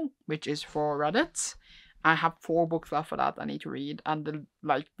Bingo, which is for Reddit. I have 4 books left for that I need to read, and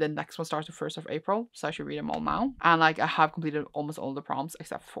the next one starts the 1st of April, so I should read them all now. And like, I have completed almost all the prompts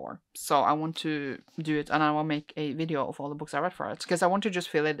except 4, so I want to do it, and I will make a video of all the books I read for it, because I want to just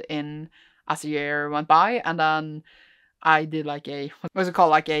fill it in as the year went by. And then I did like a, what's it called,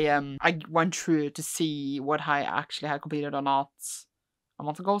 like a I went through to see what I actually had completed or not a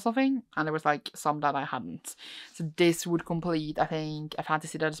month ago or something, and there was like some that I hadn't. So this would complete, I think, a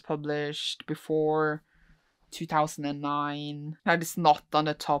fantasy that is published before 2009. That is not on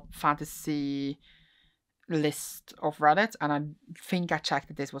the top fantasy list of Reddit, and I think I checked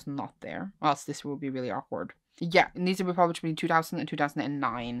that this was not there, or else this would be really awkward. Yeah, it needs to be published between 2000 and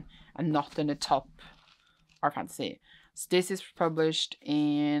 2009, and not in the top Our Fantasy. So this is published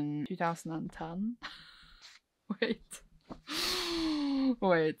in 2010. Wait.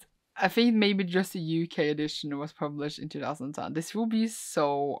 I think maybe just the UK edition was published in 2010. This will be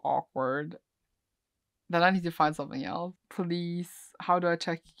so awkward. Then I need to find something else. Please. How do I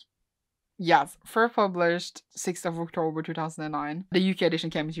check? Yes. First published 6th of October 2009. The UK edition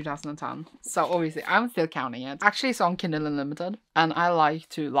came in 2010. So obviously, I'm still counting it. Actually, it's on Kindle Unlimited. And I like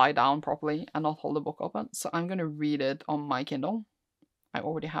to lie down properly and not hold the book open. So I'm going to read it on my Kindle. I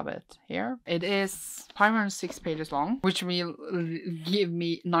already have it here. It is 506 pages long, which will give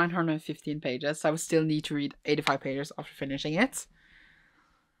me 915 pages. So I would still need to read 85 pages after finishing it.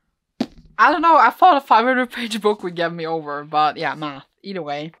 I don't know, I thought a 500-page book would get me over, but yeah, math. Either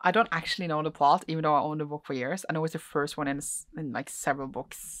way, I don't actually know the plot, even though I owned the book for years. I know it's the first one in like several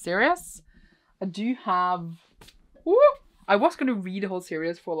books series. I do have... Woo! I was going to read the whole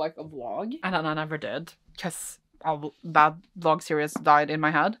series for like a vlog, and then I never did, because that vlog series died in my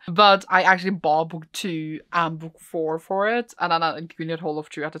head. But I actually bought book 2 and book 4 for it, and then I couldn't hold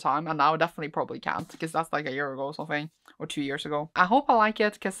of 2 at the time, and now I definitely probably can't, because that's like a year ago or something, or 2 years ago. I hope I like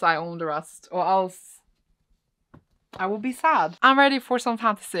it, because I own the rest, or else I will be sad. I'm ready for some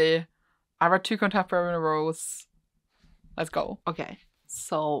fantasy. I read 2 contemporary in a row. Let's go. Okay,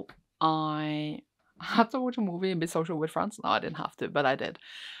 so I had to watch a movie and be social with friends. No, I didn't have to, but I did.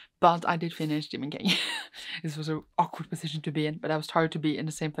 But I did finish Demon King. This was an awkward position to be in, but I was tired to be in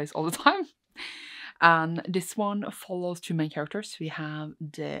the same place all the time. And this one follows two main characters. We have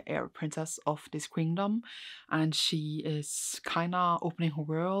the heir princess of this kingdom, and she is kind of opening her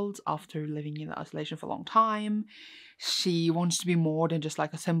world after living in isolation for a long time. She wants to be more than just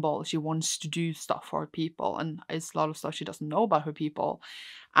like a symbol. She wants to do stuff for her people, and it's a lot of stuff she doesn't know about her people.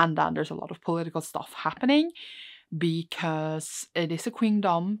 And then there's a lot of political stuff happening, because it is a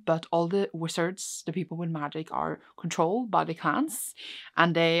queendom, but all the wizards, the people with magic, are controlled by the clans,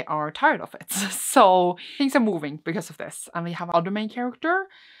 and they are tired of it. So things are moving because of this. And we have another main character,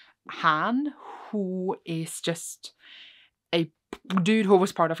 Han, who is just a dude who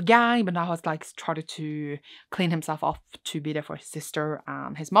was part of a gang, but now has like started to clean himself up to be there for his sister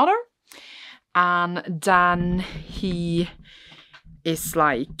and his mother. And then he is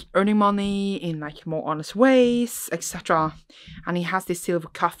like earning money in like more honest ways, etc. And he has these silver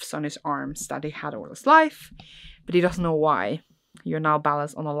cuffs on his arms that he had all his life, but he doesn't know why. You're now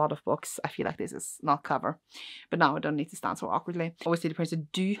balanced on a lot of books. I feel like this is not clever, but now I don't need to stand so awkwardly. Obviously the princes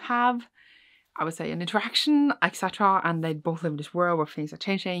do have, I would say, an interaction, etc. And they both live in this world where things are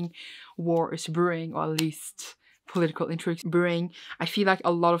changing, war is brewing, or at least political intrigue brewing. I feel like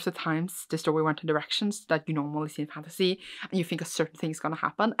a lot of the times the story went in directions that you normally see in fantasy, and you think a certain thing is gonna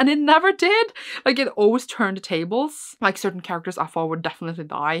happen, and it never did. Like, it always turned the tables. Like, certain characters I thought would definitely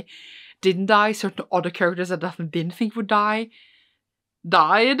die didn't die. Certain other characters I definitely didn't think would die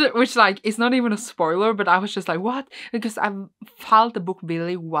died, which, like, it's not even a spoiler, but I was just like, what? Because I felt the book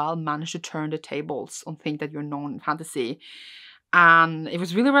really well managed to turn the tables on things that you're known in fantasy. And it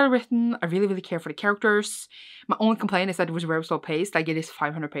was really well written. I really, really care for the characters. My only complaint is that it was very slow paced. Like, it is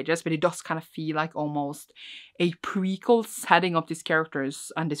 500 pages, but it does kind of feel like almost a prequel setting up these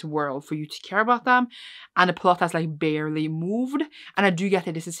characters and this world for you to care about them. And the plot has like barely moved. And I do get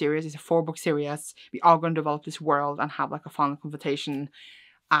that this is a series. It's a 4-book series. We are going to develop this world and have like a final confrontation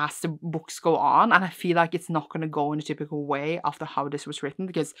as the books go on, and I feel like it's not going to go in a typical way after how this was written,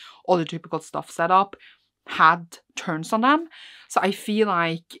 because all the typical stuff set up had turns on them. So I feel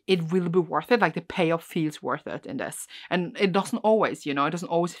like it will be worth it. Like, the payoff feels worth it in this, and it doesn't always, you know, it doesn't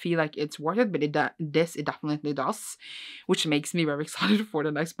always feel like it's worth it, but it definitely does, which makes me very excited for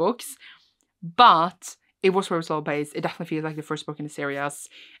the next books. But it was very slow paced. It definitely feels like the first book in the series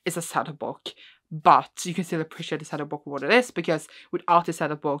is a setup book, but you can still appreciate the setup book for what it is, because without the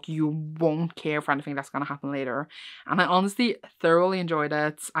setup book, you won't care for anything that's going to happen later. And I honestly thoroughly enjoyed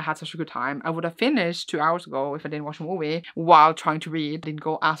it. I had such a good time. I would have finished 2 hours ago if I didn't watch a movie while trying to read. It didn't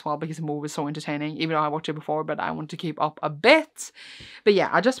go as well because the movie was so entertaining, even though I watched it before, but I want to keep up a bit. But yeah,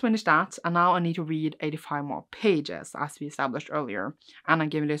 I just finished that, and now I need to read 85 more pages, as we established earlier. And I'm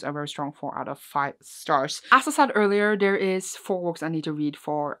giving this a very strong 4 out of 5 stars. As I said earlier, there is 4 books I need to read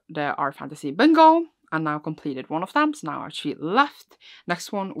for the Art Fantasy Bingo. And now completed one of them, so now I have 3 left.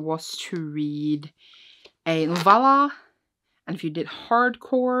 Next one was to read a novella, and if you did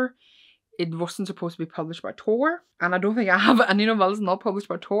hardcore, it wasn't supposed to be published by Tor, and I don't think I have any novellas not published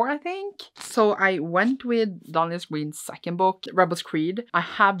by Tor, I think. So I went with Daniel Green's second book, Rebel's Creed. I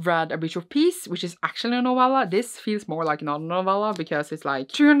have read A Breach of Peace, which is actually a novella. This feels more like not a novella because it's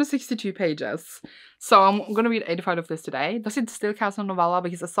like 362 pages. So I'm gonna read 85 of this today. Does it still count as a novella?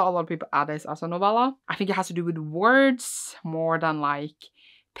 Because I saw a lot of people add this as a novella. I think it has to do with words more than like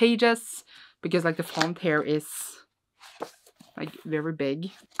pages, because like the font here is like very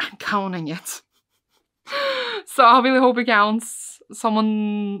big. I'm counting it. So I really hope it counts.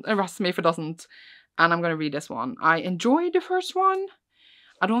 Someone arrest me if it doesn't. And I'm gonna read this one. I enjoyed the first one.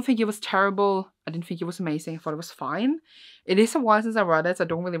 I don't think it was terrible. I didn't think it was amazing. I thought it was fine. It is a while since I read it, so I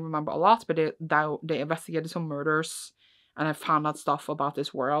don't really remember a lot, but they investigated some murders, and I found out stuff about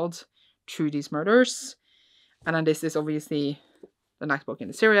this world through these murders. And then this is obviously the next book in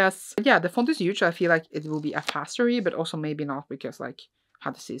the series. But yeah, the font is huge, so I feel like it will be a faster read, but also maybe not, because like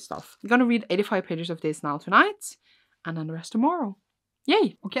fantasy stuff. I'm gonna read 85 pages of this now tonight, and then the rest tomorrow.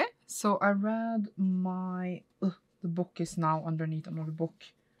 Yay! Okay, so I read my... the book is now underneath another book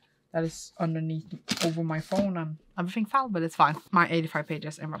that is underneath over my phone, and everything fell, but it's fine. My 85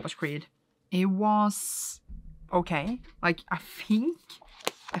 pages in Rebel's Creed. It was okay. Like, I think,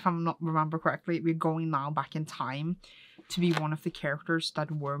 if I'm not remember correctly, we're going now back in time to be one of the characters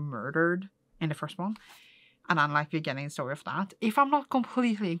that were murdered in the first one. And then like we're getting the story of that. If I'm not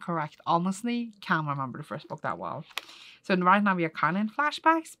completely incorrect, honestly, can't remember the first book that well. So right now we are kind of in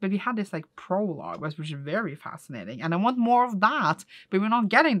flashbacks, but we had this like prologue, which was very fascinating. And I want more of that, but we're not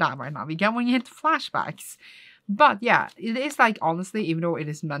getting that right now. We're going into flashbacks. But yeah, it is like, honestly, even though it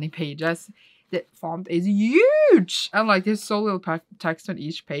is many pages, the font is huge. And like there's so little text on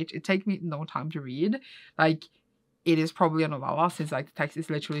each page. It takes me no time to read. Like, it is probably a novella, since like the text is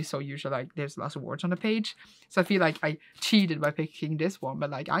literally so usual, like there's lots of words on the page. So I feel like I cheated by picking this one, but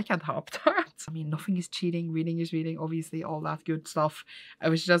like I can't help that. I mean, nothing is cheating, reading is reading, obviously, all that good stuff. It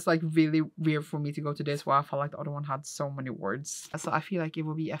was just like really weird for me to go to this while I felt like the other one had so many words. So I feel like it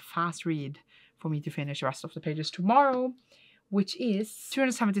will be a fast read for me to finish the rest of the pages tomorrow, which is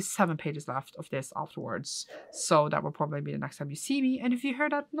 277 pages left of this afterwards. So that will probably be the next time you see me. And if you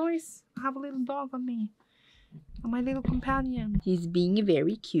heard that noise, I have a little dog on me. My little companion. He's being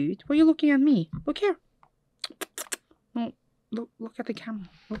very cute. Why are you looking at me? Look here. No, look at the camera.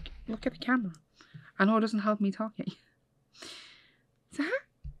 Look at the camera. I know it doesn't help me talking. Say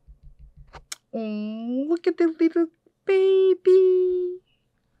hi. Oh, look at the little baby.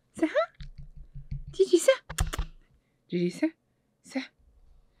 Say hi. Did you say? Did you say? Say.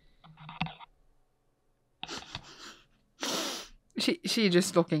 She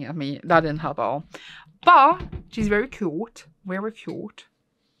just looking at me. That didn't help at all. But she's very cute. Very cute.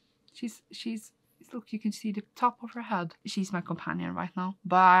 She's look, you can see the top of her head. She's my companion right now.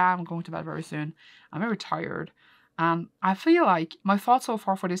 But I'm going to bed very soon. I'm very tired. And I feel like my thought so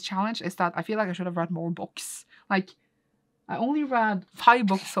far for this challenge is that I feel like I should have read more books. Like, I only read 5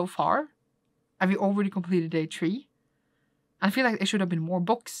 books so far. And we already completed day 3. I feel like it should have been more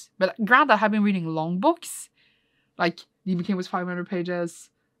books. But granted, I have been reading long books. Like, The King was 500 pages.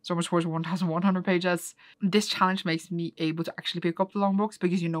 So Much Worse 1,100 pages. This challenge makes me able to actually pick up the long books,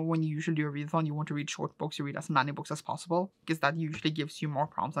 because you know when you usually do a readathon, you want to read short books, you read as many books as possible, because that usually gives you more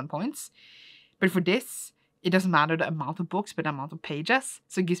prompts and points. But for this, it doesn't matter the amount of books, but the amount of pages.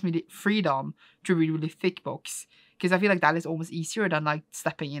 So it gives me the freedom to read really thick books, because I feel like that is almost easier than like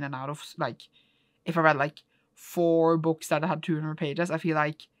stepping in and out of, like, if I read like 4 books that had 200 pages, I feel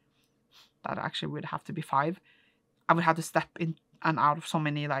like that actually would have to be 5. I would have to step in and out of so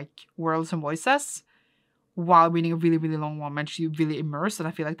many like worlds and voices while reading a really, really long one, makes you really immersed, and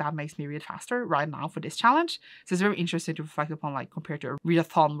I feel like that makes me read faster right now for this challenge. So it's very interesting to reflect upon, like, compared to a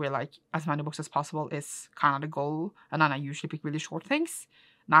readathon where like as many books as possible is kind of the goal, and then I usually pick really short things.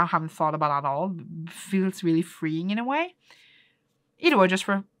 Now I haven't thought about that at all. It feels really freeing in a way. Either way, just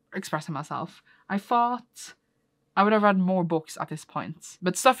for expressing myself. I thought I would have read more books at this point,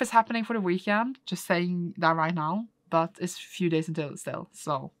 but stuff is happening for the weekend, just saying that right now. But it's a few days until still,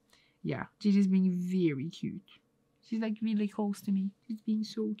 so yeah. Gigi's being very cute. She's like really close to me. She's being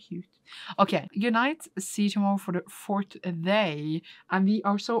so cute. Okay, good night. See you tomorrow for the 4th day. And we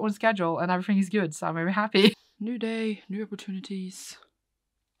are so on schedule and everything is good, so I'm very happy. New day, new opportunities.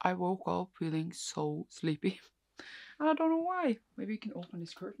 I woke up feeling so sleepy. And I don't know why. Maybe you can open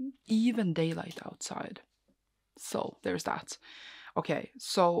this curtain. Even daylight outside. So there's that. Okay,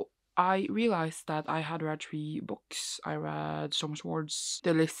 so I realized that I had read 3 books. I read So Much Words,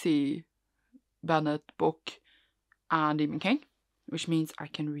 the Lizzie Bennet book, and Demon King, which means I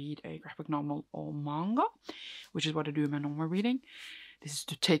can read a graphic novel or manga, which is what I do in my normal reading. This is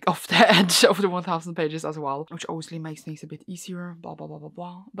to take off the edge of the 1,000 pages as well, which obviously makes things a bit easier, blah, blah, blah, blah,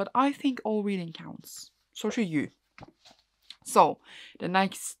 blah. But I think all reading counts. So should you. So, the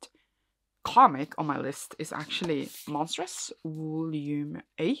next comic on my list is actually Monstrous, Volume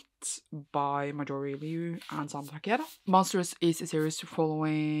 8 by Majori Liu and Sam Takeda. Monstrous is a series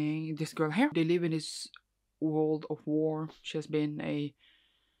following this girl here. They live in this world of war. She has been a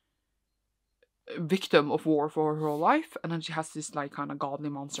victim of war for her whole life, and then she has this like kind of godly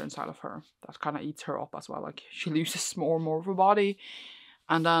monster inside of her that kind of eats her up as well. Like, she loses more and more of her body,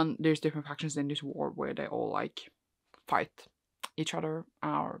 and then there's different factions in this war where they all like fight each other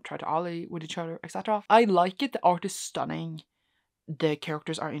or try to ally with each other, etc. I like it. The art is stunning, the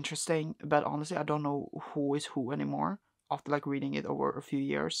characters are interesting, but honestly I don't know who is who anymore after like reading it over a few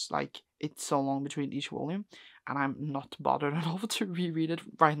years. Like, it's so long between each volume and I'm not bothered enough to reread it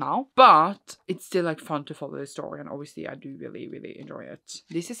right now, but it's still like fun to follow the story, and obviously I do really enjoy it.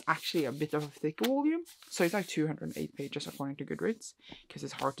 This is actually a bit of a thick volume, so it's like 208 pages according to Goodreads, because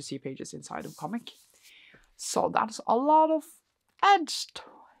it's hard to see pages inside of comic. So that's a lot of edge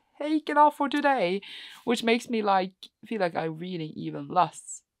taken off for today, which makes me like feel like I'm reading even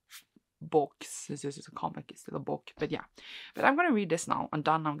less books, since this is a comic, it's still a book. But yeah, but I'm gonna read this now, and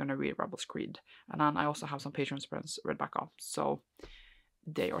then I'm gonna read Rebel's Creed, and then I also have some Patreon friends read back up, so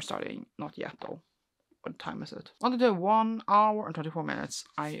they are starting, not yet though. What time is it? On the 1 hour and 24 minutes.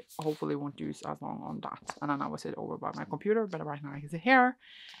 I hopefully won't use as long on that, and then I will sit over by my computer, but right now I can sit here.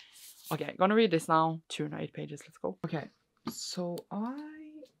 Okay, gonna read this now. 208 pages, let's go. Okay, so I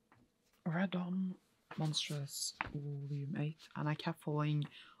read on Monstrous Volume 8, and I kept falling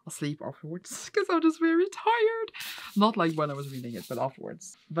asleep afterwards because I'm just very tired. Not like when I was reading it, but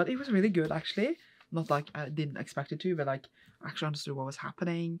afterwards. But it was really good actually. Not like I didn't expect it to, but like actually understood what was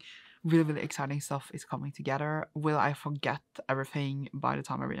happening. Really, really exciting stuff is coming together. Will I forget everything by the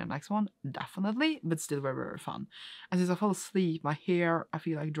time I read the next one? Definitely, but still very, very fun. And since I fell asleep, my hair, I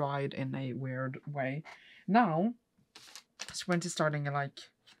feel like dried in a weird way. Now, sprint is starting in like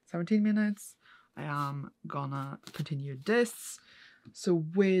 17 minutes. I am gonna continue this. So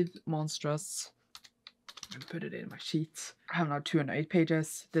with Monstrous, I'm gonna put it in my sheet. I have now 208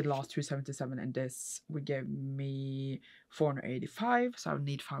 pages. The last 277 in this would give me 485, so I would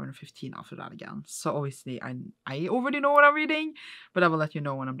need 515 after that again. So obviously I already know what I'm reading, but I will let you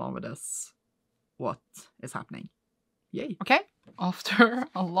know when I'm done with this what is happening. Yay. Okay, after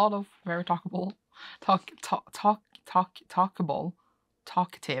a lot of very talkative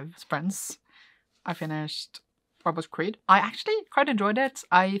sprints, I finished Robert's Creed. I actually quite enjoyed it.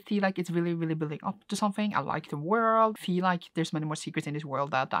 I feel like it's really, really building up to something. I like the world. I feel like there's many more secrets in this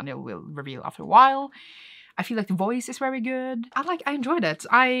world that Daniel will reveal after a while. I feel like the voice is very good. I enjoyed it.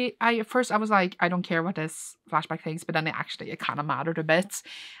 At first I was like, I don't care about this flashback things, but then it kind of mattered a bit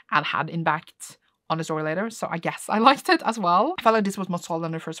and had impact on the story later, so I guess I liked it as well. I felt like this was more solid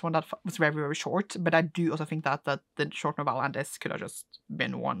than the first one that was very, very short, but I do also think that the short novella and this could have just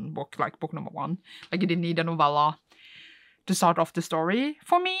been one book, like book number one. Like, you didn't need a novella to start off the story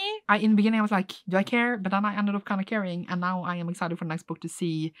for me. In the beginning I was like, do I care? But then I ended up kind of caring, and now I am excited for the next book to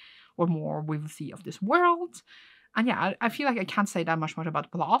see what more we will see of this world. And yeah, I feel like I can't say that much more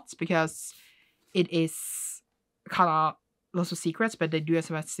about the plot, because it is kind of lots of secrets, but they do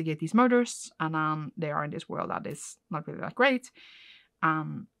investigate these murders, and they are in this world that is not really that great.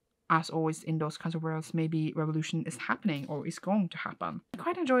 As always in those kinds of worlds, maybe revolution is happening or is going to happen. I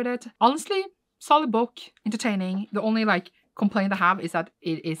quite enjoyed it. Honestly, solid book, entertaining. The only like complaint I have is that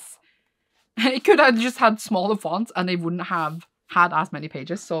it could have just had smaller fonts and it wouldn't have had as many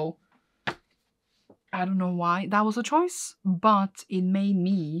pages, so I don't know why that was a choice, but it made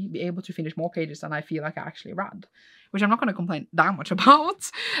me be able to finish more pages than I feel like I actually read, which I'm not going to complain that much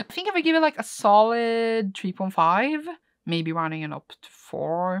about. I think if I give it like a solid 3.5, maybe rounding it up to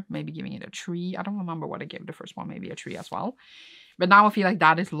 4, maybe giving it a 3. I don't remember what I gave the first one, maybe a 3 as well. But now I feel like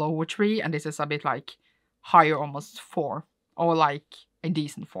that is lower 3, and this is a bit like higher, almost 4, or like a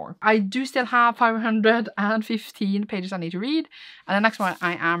decent 4. I do still have 515 pages I need to read, and the next one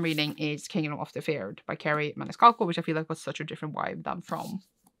I am reading is Kingdom of the Feared by Carrie Maniscalco, which I feel like was such a different vibe than from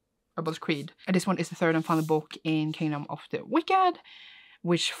Rebel's Creed. And this one is the third and final book in Kingdom of the Wicked,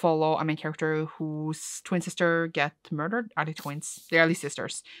 which follow a main character whose twin sister get murdered. Are they twins? They're at least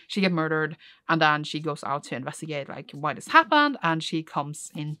sisters. She get murdered, and then she goes out to investigate like why this happened, and she comes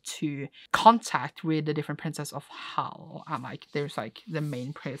into contact with the different princes of Hell, and like there's like the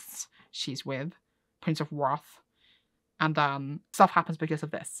main prince she's with, Prince of Wrath, and then stuff happens because of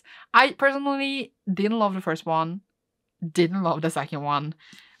this. I personally didn't love the first one, didn't love the second one,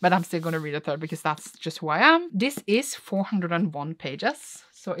 but I'm still going to read the third because that's just who I am. This is 401 pages.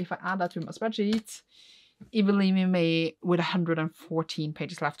 So if I add that to my spreadsheet, it will leave me with 114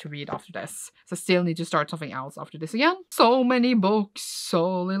 pages left to read after this. So I still need to start something else after this again. So many books,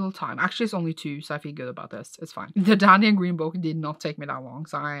 so little time. Actually, it's only 2, so I feel good about this. It's fine. The Danny and Green book did not take me that long,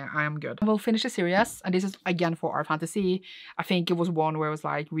 so I am good. I will finish the series, and this is again for our fantasy. I think it was one where it was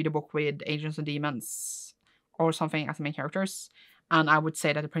like, read a book with Angels and Demons or something as the main characters. And I would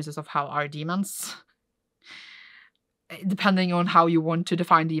say that the Princes of Hell are demons, depending on how you want to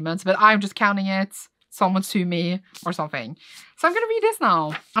define demons. But I'm just counting it. Someone sue me or something. So I'm going to read this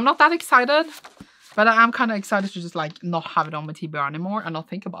now. I'm not that excited, but I am kind of excited to just like not have it on my TBR anymore and not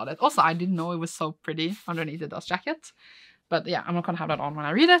think about it. Also, I didn't know it was so pretty underneath the dust jacket. But yeah, I'm not going to have that on when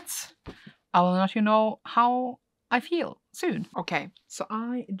I read it. I will let you know how I feel soon. Okay, so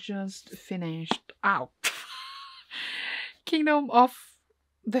I just finished out Kingdom of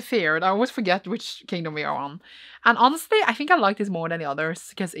the Feared. I always forget which kingdom we are on. And honestly, I think I like this more than the others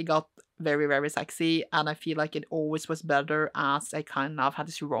because it got very, very sexy. And I feel like it always was better as a kind of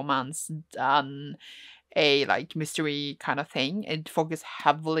fantasy romance than a like mystery kind of thing. It focused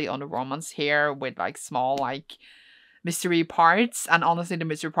heavily on the romance here with like small like mystery parts, and honestly the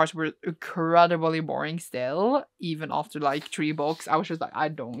mystery parts were incredibly boring still, even after like 3 books. I was just like, I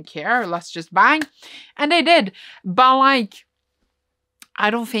don't care, let's just bang. And they did, but like I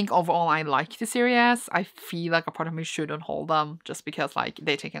don't think overall I like the series. I feel like a part of me shouldn't hold them just because like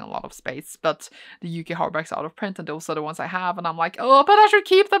they're taking a lot of space, but the UK hardbacks are out of print and those are the ones I have, and I'm like, oh, but I should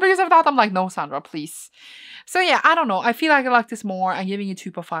keep them because of that. I'm like, no, Sandra, please. So yeah, I don't know. I feel like I like this more. I'm giving it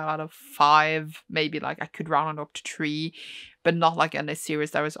 2.5 out of 5. Maybe like I could round it up to 3. but not like in a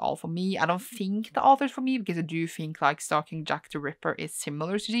series that was all for me. I don't think the author's for me, because I do think like Stalking Jack the Ripper is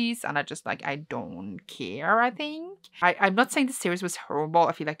similar to these, and I just like, I don't care. I think I'm not saying the series was horrible.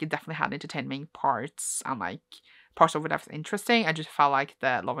 I feel like it definitely had entertaining parts, and like parts of it that was interesting. I just felt like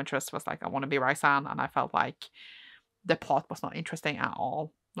the love interest was like, I want to be Ryzan, and I felt like the plot was not interesting at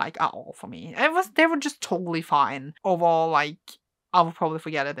all. Like at all for me. They were just totally fine. Overall, like I will probably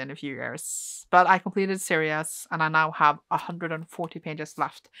forget it in a few years. But I completed the series, and I now have 140 pages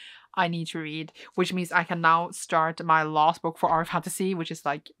left I need to read, which means I can now start my last book for our fantasy, which is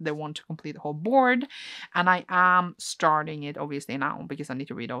like the one to complete the whole board. And I am starting it obviously now, because I need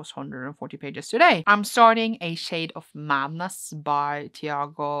to read those 140 pages today. I'm starting A Shade of Madness by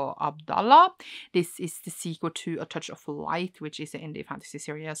Tiago Abdallah. This is the sequel to A Touch of Light, which is an indie fantasy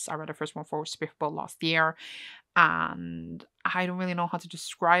series. I read the first one for Spiffball last year, and I don't really know how to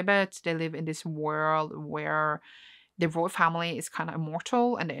describe it. They live in this world where the royal family is kind of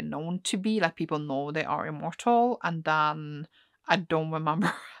immortal, and they're known to be, like, people know they are immortal, and then I don't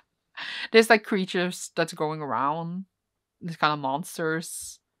remember. There's like creatures that's going around, these kind of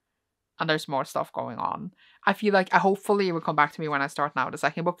monsters, and there's more stuff going on. I feel like hopefully it will come back to me when I start now the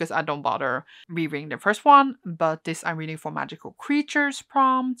second book, because I don't bother rereading the first one. But this I'm reading for Magical Creatures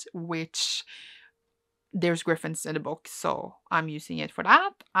prompt, which there's griffins in the book, so I'm using it for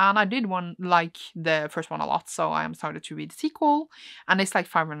that. And I did like the first one a lot, so I am started to read the sequel, and it's like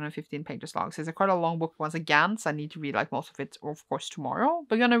 515 pages long, so it's quite a long book once again, so I need to read like most of it, of course, tomorrow.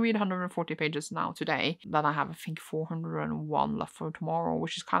 But I'm gonna read 140 pages now today. Then I have, I think, 401 left for tomorrow,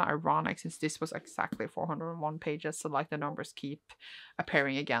 which is kind of ironic since this was exactly 401 pages, so like the numbers keep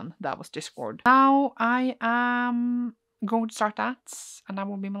appearing again. That was Discord. Now I am going to start that, and that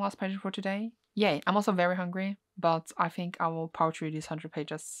will be my last page for today. Yay, I'm also very hungry, but I think I will power through these 100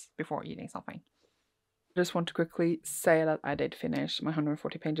 pages before eating something. I just want to quickly say that I did finish my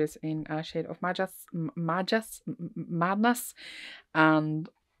 140 pages in A Shade of Madness, and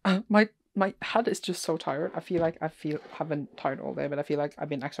my head is just so tired. I feel like have been tired all day, but I feel like I've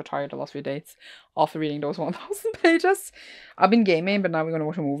been extra tired the last few days after reading those 1000 pages. I've been gaming, but now we're gonna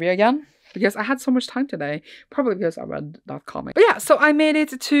watch a movie again, because I had so much time today, probably because I read that comic. But yeah, so I made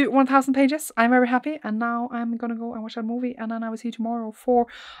it to 1000 pages. I'm very happy, and now I'm gonna go and watch that movie, and then I will see you tomorrow for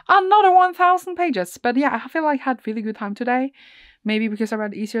another 1000 pages. But yeah, I feel like I had really good time today. Maybe because I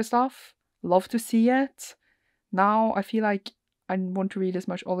read easier stuff. Love to see it. Now I feel like I want to read as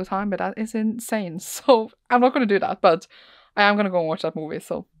much all the time, but that is insane. So I'm not gonna do that, but I am gonna go and watch that movie.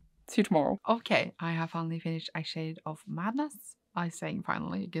 So see you tomorrow. Okay, I have finally finished A Shade of Madness. I saying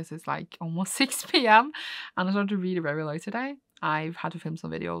finally, because it's like almost 6 p.m. and I started to read very late today. I've had to film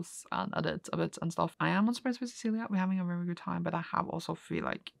some videos and edit a bit and stuff. I am on Spurs with Cecilia. We're having a very good time, but I have also feel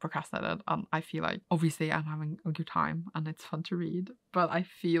like procrastinated, and I feel like obviously I'm having a good time and it's fun to read, but I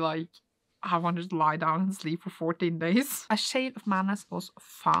feel like I wanted to lie down and sleep for 14 days. A Shade of Madness was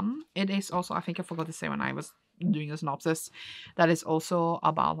fun. It is also, I think I forgot to say when I was doing the synopsis, that is also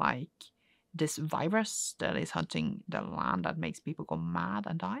about like this virus that is hunting the land that makes people go mad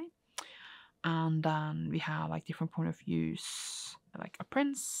and die. And then we have like different point of views, like a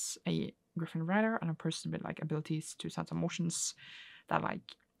prince, a griffin rider, and a person with like abilities to sense emotions that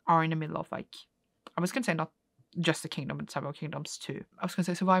like are in the middle of like, I was gonna say not just a kingdom, but several kingdoms too. I was gonna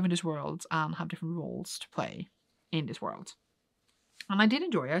say survive in this world and have different roles to play in this world. And I did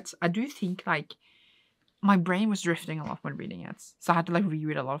enjoy it. I do think like my brain was drifting a lot when reading it, so I had to like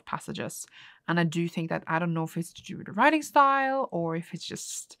reread a lot of passages. And I do think that, I don't know if it's to do with the writing style or if it's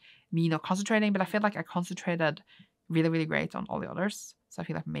just me not concentrating, but I feel like I concentrated really, really great on all the others. So I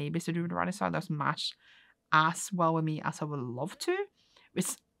feel like maybe it's to do with the writing style. It doesn't match as well with me as I would love to. Which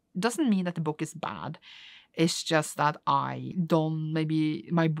doesn't mean that the book is bad. It's just that maybe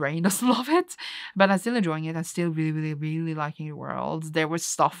my brain doesn't love it, but I'm still enjoying it. I'm still really, really, really liking the world. There was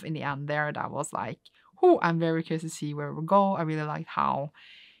stuff in the end there that was like, oh, I'm very curious to see where we'll go. I really liked how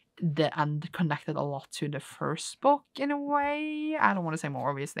the end connected a lot to the first book in a way. I don't want to say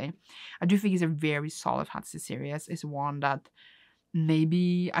more, obviously. I do think it's a very solid fantasy series. It's one that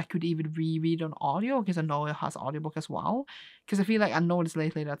maybe I could even reread on audio, because I know it has audiobook as well. Because I feel like I noticed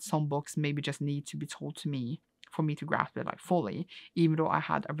lately that some books maybe just need to be told to me for me to grasp it like fully, even though I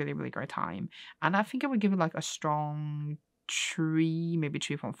had a really, really great time. And I think I would give it like a strong 3, maybe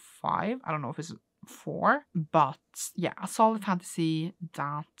 3.5. I don't know if it's 4, but yeah, a solid fantasy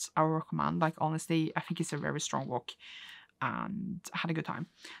that I would recommend. Like honestly, I think it's a very strong book and I had a good time.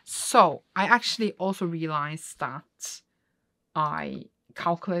 So I actually also realized that I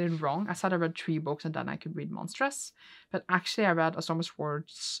calculated wrong. I said I read 3 books and then I could read Monstrous, but actually I read A Storm of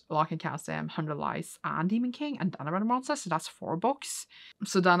Swords, Lock and Chasm, 100 Lies, and Demon King, and then I read Monstrous, so that's 4 books.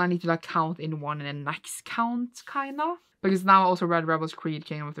 So then I need to like count in one and then next count, kinda. Because now I also read Rebels Creed,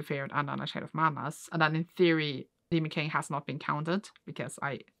 Kingdom of the Feared, and then A Shade of Madness, and then in theory, Demon King has not been counted because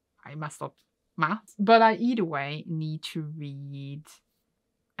I messed up math. But I either way need to read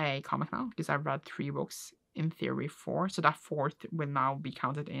a comic now because I've read 3 books, in theory 4, so that 4th will now be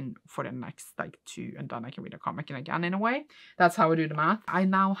counted in for the next like 2, and then I can read a comic again in a way. That's how I do the math. I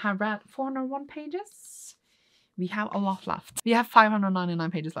now have read 401 pages. We have a lot left. We have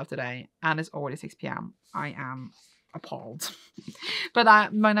 599 pages left today, and it's already 6 p.m. I am appalled.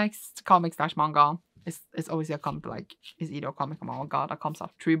 But my next comic / manga is obviously a comic, like, is either a comic or manga that comes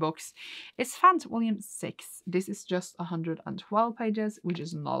out 3 books. It's FAES Volume 6. This is just 112 pages, which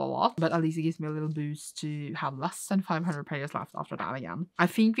is not a lot, but at least it gives me a little boost to have less than 500 pages left after that again. I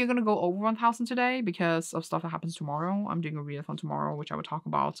think we're gonna go over 1000 today because of stuff that happens tomorrow. I'm doing a readathon tomorrow, which I will talk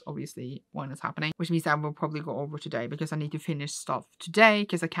about obviously when it's happening, which means that I will probably go over today because I need to finish stuff today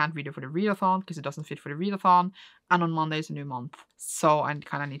because I can't read it for the readathon because it doesn't fit for the readathon, and on Monday is a new month, so I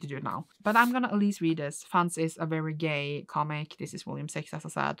kind of need to do it now. But I'm gonna at least read this. FAES is a very gay comic. This is volume 6, as I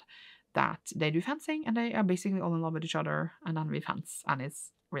said, that they do fencing and they are basically all in love with each other and then we fence, and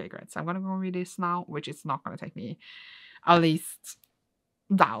it's really great. So I'm gonna go read this now, which is not gonna take me at least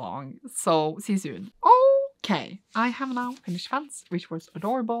that long. So see you soon. Okay, I have now finished FAES, which was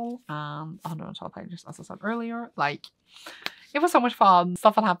adorable, and 112 pages, as I said earlier. Like, it was so much fun.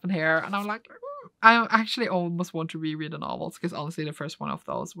 Stuff that happened here, and I'm like, I actually almost want to reread the novels because honestly the first one of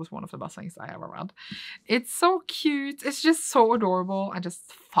those was one of the best things I ever read. It's so cute. It's just so adorable and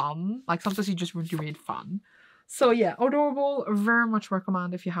just fun. Like, sometimes you just want to read fun. So yeah, adorable. Very much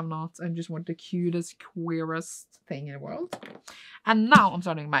recommend if you have not and just want the cutest, queerest thing in the world. And now I'm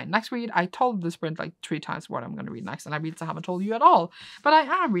starting my next read. I told the sprint like 3 times what I'm going to read next, and I really haven't told you at all. But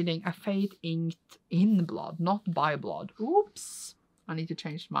I am reading A Fate Inked in Blood, not by blood. Oops. I need to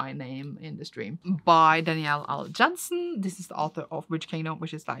change my name in the stream. By Danielle L. Jensen. This is the author of Witch Kingdom,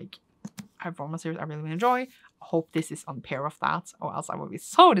 which is like a romance series I really enjoy. I hope this is on pair of that, or else I will be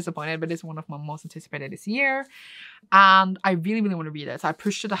so disappointed. But it's one of my most anticipated this year, and I really want to read it. So I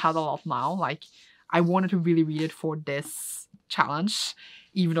pushed it ahead a lot now. Like, I wanted to really read it for this challenge,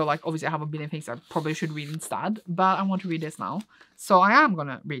 even though like obviously I have a billion things I probably should read instead, but I want to read this now. So I am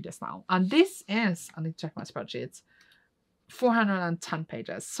gonna read this now, and this is, I need to check my spreadsheets, 410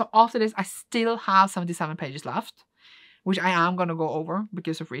 pages. So after this I still have 77 pages left, which I am going to go over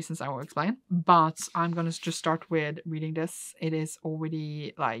because of reasons I will explain. But I'm going to just start with reading this. It is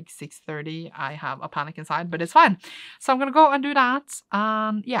already like 6:30. I have a panic inside, but it's fine. So I'm going to go and do that.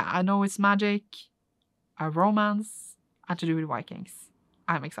 Yeah, I know it's magic, a romance, and to do with Vikings.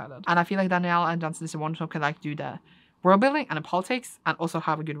 I'm excited. And I feel like Danielle and Jensen is the one who can like do the world building and the politics and also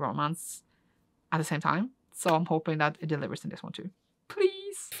have a good romance at the same time. So I'm hoping that it delivers in this one too.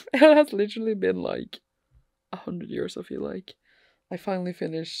 Please. It has literally been like 100 years, I feel like. I finally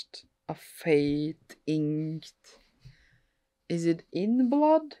finished A Fate Inked. Is it in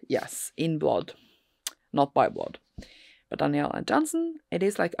blood? Yes, in blood. Not by blood. But Danielle and Jensen, it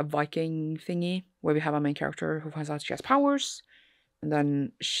is like a Viking thingy where we have a main character who finds out she has powers. And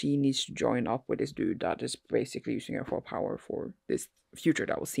then she needs to join up with this dude that is basically using her for power for this future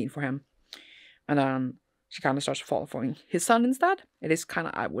that was seen for him. And then she kind of starts following his son instead. It is kind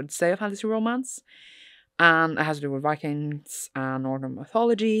of, I would say, a fantasy romance. And it has to do with Vikings and Northern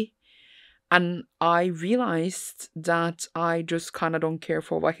mythology. And I realized that I just kind of don't care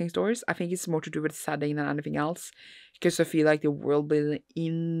for Viking stories. I think it's more to do with the setting than anything else. Because I feel like the world building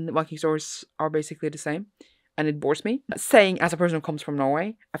in Viking stories are basically the same. And it bores me. Saying, as a person who comes from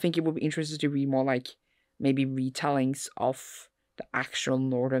Norway, I think it would be interesting to read more like maybe retellings of the actual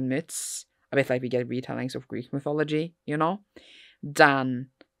Northern myths. A bit like we get retellings of Greek mythology, you know? Than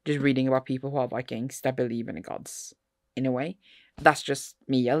just reading about people who are Vikings that believe in the gods, in a way. That's just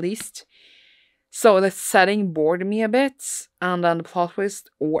me, at least. So the setting bored me a bit, and then the plot twist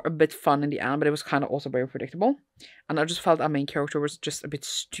were a bit fun in the end, but it was kind of also very predictable. And I just felt our main character was just a bit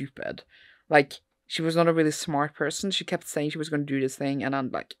stupid. Like, she was not a really smart person. She kept saying she was going to do this thing, and I'm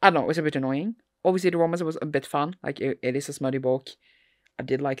like, I don't know, it was a bit annoying. Obviously, the romance was a bit fun. Like, it is a smutty book. I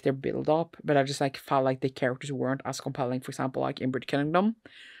did like their build-up, but I just like felt like the characters weren't as compelling, for example, like in Witch Kingdom.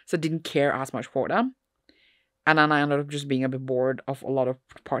 So I didn't care as much for them. And then I ended up just being a bit bored of a lot of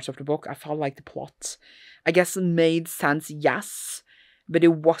parts of the book. I felt like the plot, I guess, made sense, yes, but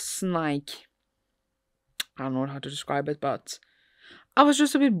it wasn't like, I don't know how to describe it, but I was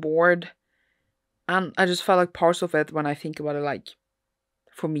just a bit bored. And I just felt like parts of it, when I think about it, like,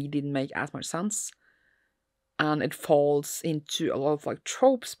 for me didn't make as much sense. And it falls into a lot of like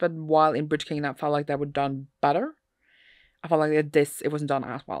tropes, but while in Bridge Kingdom I felt like they were done better, I felt like it wasn't done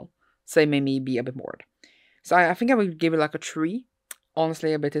as well. So it made me be a bit bored. So I think I would give it like a 3.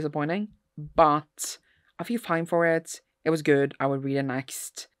 Honestly, a bit disappointing, but I feel fine for it. It was good. I would read it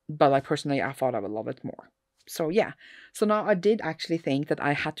next. But like personally, I thought I would love it more. So yeah. So now I did actually think that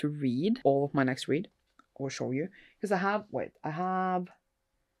I had to read all of my next read. I will show you. Because I have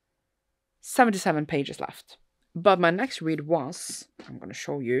 77 pages left. But my next read was, I'm going to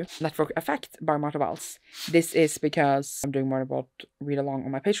show you, Network Effect by Martha Wells. This is because I'm doing more about read along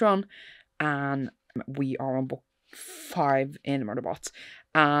on my Patreon. And we are on book 5 in Murderbot.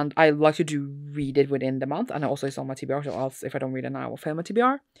 And I like to do read it within the month. And also it's on my TBR, so else if I don't read it now, I will fail my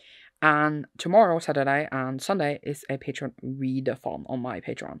TBR. And tomorrow, Saturday and Sunday, is a Patreon readathon on my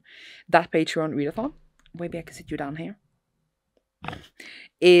Patreon. That Patreon readathon, maybe I can sit you down here,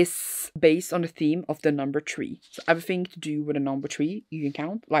 is based on the theme of the number 3. So everything to do with a number 3 you can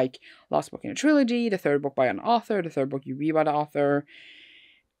count, like last book in a trilogy, the 3rd book by an author, the 3rd book you read by the author,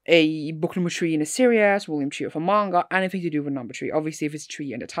 a book number 3 in a series, volume 3 of a manga, anything to do with number 3. Obviously, if it's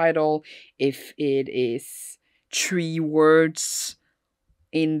 3 in the title, if it is 3 words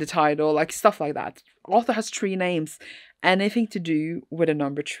in the title, like stuff like that. Author has 3 names. Anything to do with a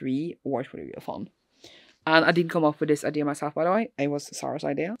number 3 works really real fun. And I didn't come up with this idea myself, by the way. It was Sarah's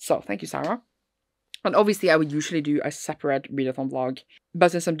idea. So thank you, Sarah. And obviously, I would usually do a separate readathon vlog.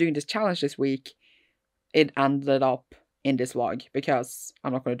 But since I'm doing this challenge this week, it ended up in this vlog because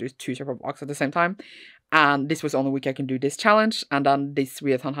I'm not going to do 2 separate vlogs at the same time. And this was the only week I can do this challenge. And then this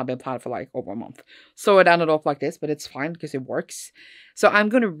readathon had been planned for like over a month. So it ended up like this, but it's fine because it works. So I'm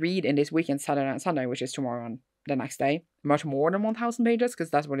going to read in this weekend, Saturday and Sunday, which is tomorrow and the next day, much more than 1,000 pages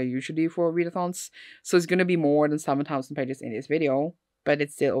because that's what I usually do for readathons. So it's going to be more than 7,000 pages in this video, but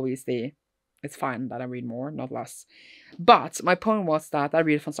it's still obviously, it's fine that I read more, not less. But my point was that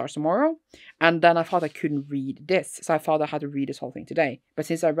readathon starts tomorrow, and then I thought I couldn't read this, so I thought I had to read this whole thing today. But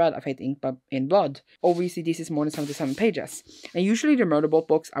since I read A Fate Ink in Blood, obviously this is more than 77 pages. And usually the Murderbolt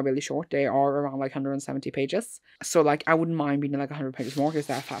books are really short. They are around like 170 pages. So like I wouldn't mind reading like 100 pages more because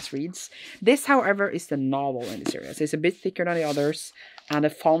they're fast reads. This, however, is the novel in the series. It's a bit thicker than the others, and the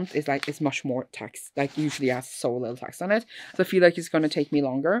font is like, it's much more text. Like usually has so little text on it. So I feel like it's going to take me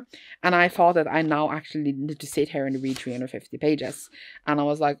longer. And I thought that I now actually need to sit here and read 350 pages. And I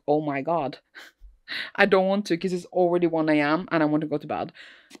was like, oh my god. I don't want to because it's already 1 a.m. and I want to go to bed.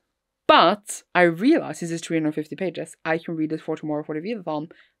 But I realized this is 350 pages. I can read it for tomorrow for the readathon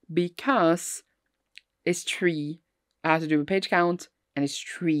because it's 3. I have to do a page count and it's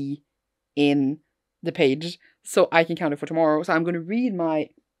 3 in the page. So I can count it for tomorrow. So I'm going to read my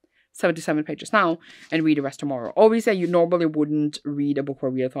 77 pages now and read the rest tomorrow. Obviously, you normally wouldn't read a book for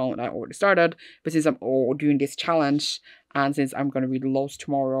a readathon that I already started. But since I'm doing this challenge and since I'm going to read loads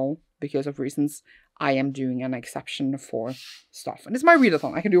tomorrow because of reasons, I am doing an exception for stuff. And it's my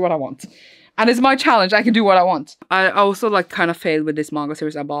readathon. I can do what I want. And it's my challenge. I can do what I want. I also like kind of failed with this manga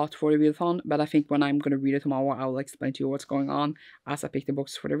series I bought for the readathon. But I think when I'm going to read it tomorrow, I will explain to you what's going on as I pick the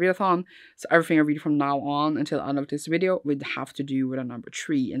books for the readathon. So everything I read from now on until the end of this video would have to do with a number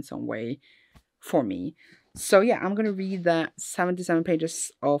 3 in some way for me. So yeah, I'm going to read the 77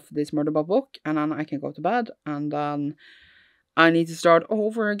 pages of this Murderbot book. And then I can go to bed. And then I need to start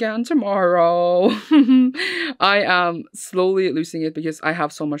over again tomorrow. I am slowly losing it because I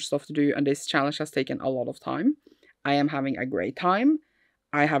have so much stuff to do and this challenge has taken a lot of time. I am having a great time.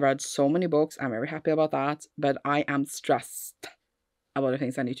 I have read so many books. I'm very happy about that. But I am stressed about the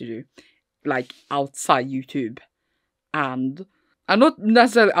things I need to do. Like outside YouTube. And I'm not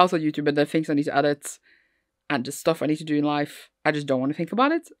necessarily outside YouTube, but the things I need to edit and the stuff I need to do in life. I just don't want to think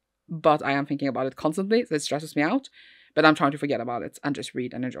about it. But I am thinking about it constantly. So it stresses me out. But I'm trying to forget about it and just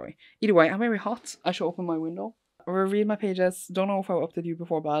read and enjoy. Either way, I'm very hot. I should open my window. Or read my pages. Don't know if I'll update you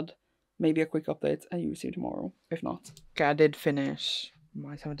before bed. Maybe a quick update and you will see you tomorrow. If not. Okay, I did finish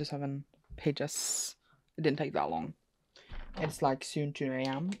my 77 pages. It didn't take that long. It's like soon 2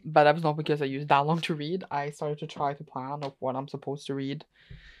 a.m. But that was not because I used that long to read. I started to try to plan of what I'm supposed to read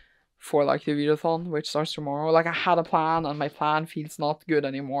for like the readathon, which starts tomorrow. Like I had a plan and my plan feels not good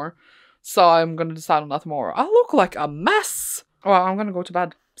anymore. So I'm going to decide on that tomorrow. I look like a mess. Well, I'm going to go to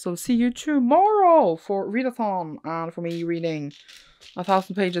bed. So see you tomorrow for readathon and for me reading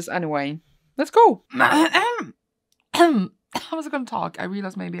 1,000 pages anyway. Let's go. How was I going to talk? I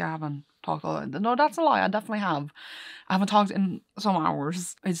realized maybe I haven't talked a lot. No, that's a lie. I definitely have. I haven't talked in some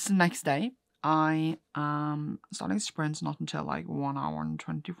hours. It's the next day. I am starting sprints not until like 1 hour and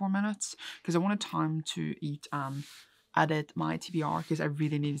 24 minutes because I wanted time to eat edit my TBR because I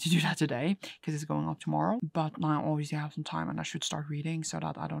really needed to do that today because it's going up tomorrow. But now obviously I have some time and I should start reading so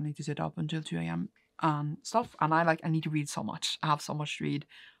that I don't need to sit up until 2 a.m. and stuff. And I need to read so much. I have so much to read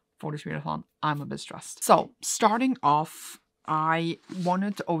for this readathon. I'm a bit stressed. So starting off, I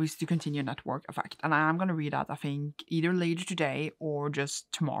wanted to obviously continue Network Effect, and I am going to read that, I think, either later today or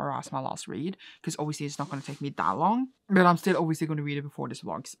just tomorrow as my last read, because obviously it's not going to take me that long, but I'm still obviously going to read it before this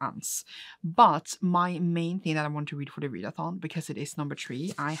vlog ends. But my main thing that I want to read for the readathon, because it is number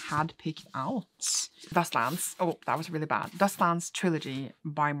 3, I had picked out Dustlands. Oh, that was really bad. Dustlands Trilogy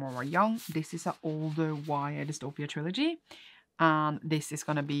by Morwa Young. This is an older YA dystopia trilogy, and this is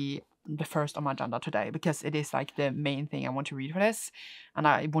going to be the first on my agenda today because it is like the main thing I want to read for this, and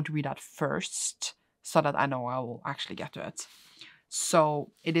I want to read that first so that I know I will actually get to it. So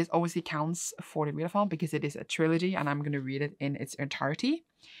it is obviously counts for the readathon because it is a trilogy and I'm going to read it in its entirety.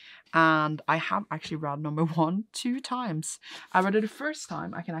 And I have actually read number 1 2 times. I read it the first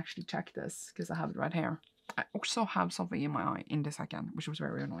time. I can actually check this because I have it right here. I also have something in my eye in the second, which was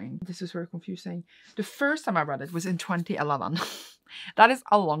very annoying. This is very confusing. The first time I read it was in 2011. That is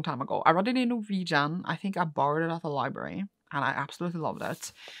a long time ago. I read it in Norwegian. I think I borrowed it at the library and I absolutely loved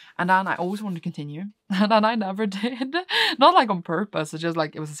it. And then I always wanted to continue and then I never did. Not like on purpose. It's just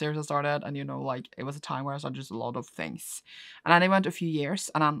like it was a series I started and, you know, like it was a time where I started just a lot of things. And then it went a few years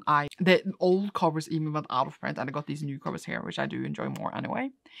and then the old covers even went out of print and I got these new covers here, which I do enjoy more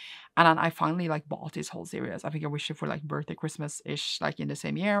anyway. And then I finally like bought this whole series. I think I wished it for like birthday, Christmas-ish, like in the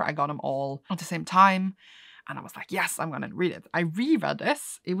same year. I got them all at the same time. And I was like, yes, I'm gonna read it. I reread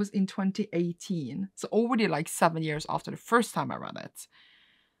this. It was in 2018. So already like 7 years after the first time I read it.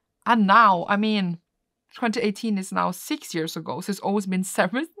 And now, I mean, 2018 is now 6 years ago. So it's always been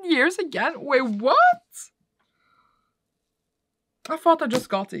 7 years again. Wait, what? I thought I just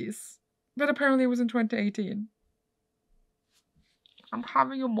got these. But apparently it was in 2018. I'm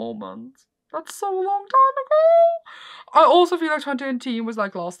having a moment. That's so long time ago. I also feel like 2018 was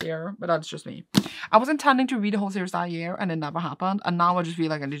like last year, but that's just me. I was intending to read the whole series that year and it never happened. And now I just feel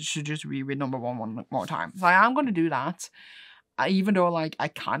like I should just reread number 1 one more time. So I am going to do that. Even though like I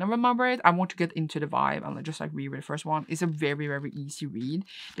kind of remember it, I want to get into the vibe and just like reread the first one. It's a very, very easy read.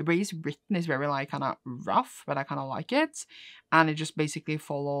 The way it's written is very like kind of rough, but I kind of like it. And it just basically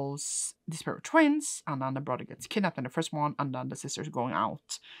follows these pair of twins, and then the brother gets kidnapped in the first one, and then the sister's going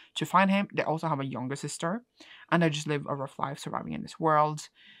out to find him. They also have a younger sister, and they just live a rough life surviving in this world.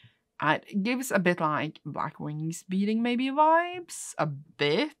 And it gives a bit like Black Wings Beating maybe vibes, a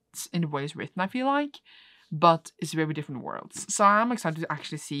bit in the way it's written, I feel like. But it's very different worlds. So I'm excited to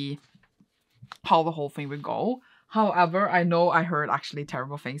actually see how the whole thing will go. However, I know I heard actually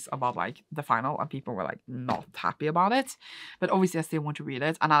terrible things about like the final and people were like not happy about it. But obviously I still want to read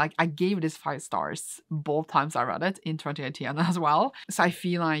it. And I gave this 5 stars both times I read it in 2018 as well. So I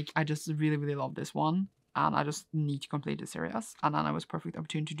feel like I just really, really love this one. And I just need to complete the series. And then it was perfect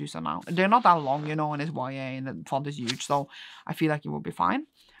opportunity to do so now. They're not that long, you know, and it's YA and the font is huge. So I feel like it will be fine.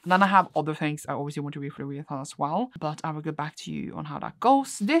 And then I have other things I obviously want to read for the readathon as well. But I will get back to you on how that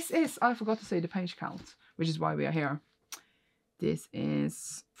goes. This is, I forgot to say the page count, which is why we are here. This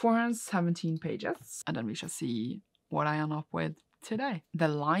is 417 pages. And then we shall see what I end up with today. The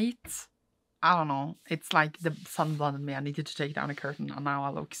light, I don't know. It's like the sun blinded me. I needed to take down a curtain and now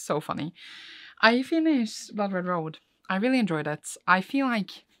I look so funny. I finished Blood Red Road. I really enjoyed it. I feel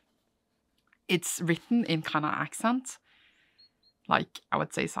like it's written in kind of accent. Like, I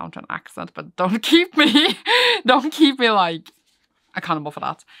would say sound and accent, but don't keep me like accountable for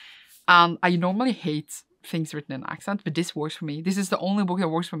that. And I normally hate things written in accent, but this works for me. This is the only book that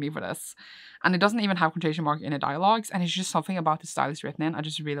works for me for this. And it doesn't even have quotation mark in the dialogues, and it's just something about the style it's written in. I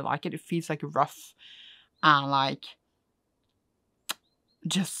just really like it. It feels like rough and like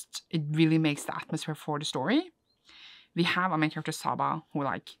just, it really makes the atmosphere for the story. We have a main character, Saba, who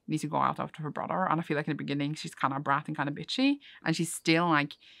like needs to go out after her brother, and I feel like in the beginning she's kind of brat and kind of bitchy, and she's still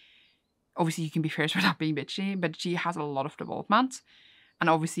like, obviously you can be fierce without being bitchy, but she has a lot of development. And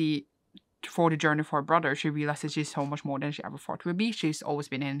obviously for the journey for her brother, she realizes she's so much more than she ever thought would be. She's always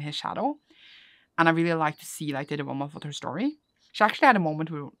been in his shadow, and I really like to see like the development of her story. She actually had a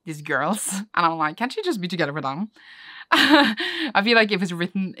moment with these girls, and I'm like, can't she just be together with them? I feel like if it's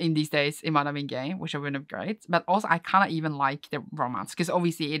written in these days, it might have been gay, which would have been great. But also, I kind of even like the romance, because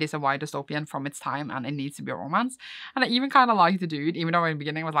obviously it is a YA dystopian from its time, and it needs to be a romance. And I even kind of like the dude, even though in the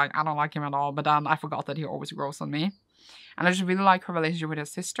beginning I was like, I don't like him at all. But then I forgot that he always grows on me. And I just really like her relationship with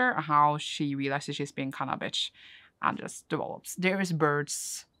his sister, and how she realizes she's being kind of a bitch and just develops. There is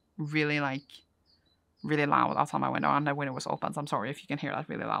birds really like really loud outside my window, and the window was open, so I'm sorry if you can hear that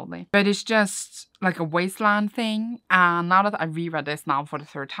really loudly. But it's just like a wasteland thing, and now that I reread this now for the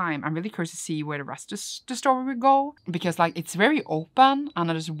third time, I'm really curious to see where the rest of the story will go, because like it's very open, and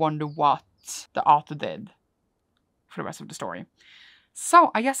I just wonder what the author did for the rest of the story.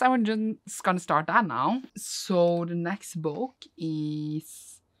 So I guess I'm just gonna start that now. So the next book is...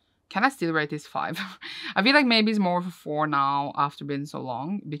 Can I still rate this 5? I feel like maybe it's more of a 4 now after being so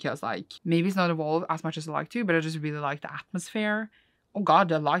long, because like maybe it's not evolved as much as I like to, but I just really like the atmosphere. Oh god,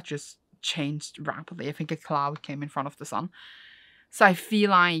 the light just changed rapidly. I think a cloud came in front of the sun. So I feel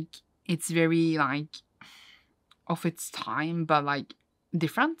like it's very like of its time, but like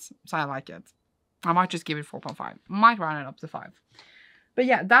different. So I like it. I might just give it 4.5. Might round it up to 5. But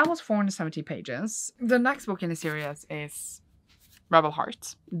yeah, that was 470 pages. The next book in the series is Rebel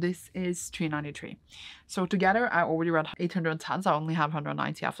Heart. This is 393. So together I already read 810, so I only have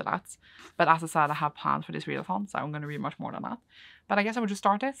 190 after that. But as I said, I have plans for this readathon, so I'm going to read much more than that. But I guess I would just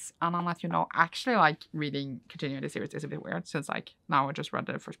start this and I'll let you know. Actually, like continuing the series is a bit weird, since like now I just read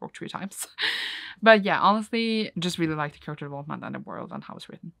the first book 3 times. But yeah, honestly, just really like the character development and the world and how it's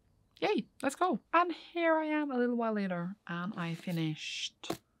written. Yay, let's go. And here I am a little while later, and I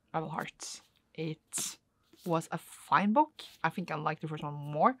finished Rebel Heart. It was a fine book. I think I liked the first one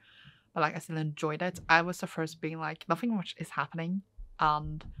more, but like I still enjoyed it. I was the first being like, nothing much is happening,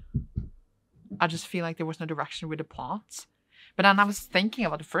 and I just feel like there was no direction with the plot. But then I was thinking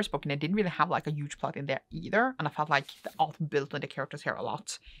about the first book, and it didn't really have like a huge plot in there either, and I felt like the author built on the characters here a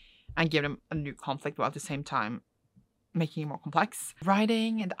lot and gave them a new conflict, while at the same time making it more complex.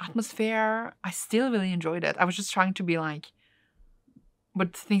 Writing and the atmosphere, I still really enjoyed it. I was just trying to be like,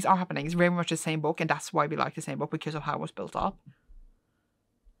 but things are happening. It's very much the same book, and that's why we like the same book, because of how it was built up.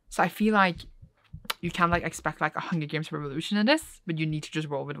 So I feel like you can like expect like a Hunger Games revolution in this, but you need to just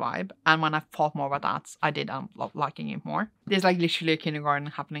roll with vibe. And when I thought more about that, I did end up liking it more. There's like literally a kindergarten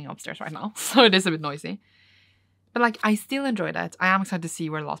happening upstairs right now, so it is a bit noisy. But like, I still enjoyed it. I am excited to see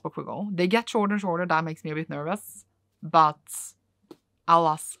where the last book will go. They get shorter and shorter. That makes me a bit nervous, but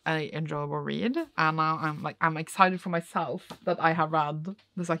alas, an enjoyable read. And now I'm excited for myself that I have read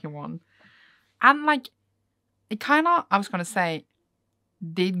the second one. And like, it kind of, I was gonna say,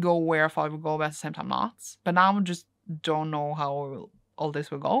 did go where I thought it would go, but at the same time not. But now I just don't know how all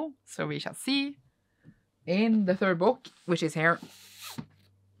this will go. So we shall see in the third book, which is here.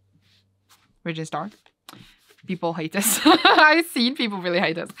 Virgin Star. People hate this. I've seen people really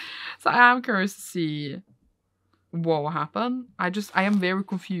hate this. So I am curious to see what will happen. I am very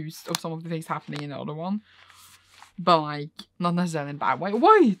confused of some of the things happening in the other one. But like, not necessarily in a bad way.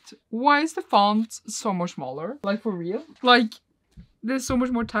 Wait! Why is the font so much smaller? Like, for real? Like, there's so much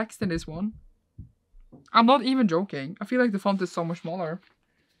more text in this one. I'm not even joking. I feel like the font is so much smaller.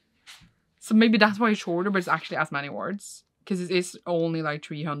 So maybe that's why it's shorter, but it's actually as many words. Because it is only like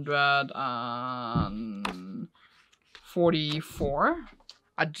 344.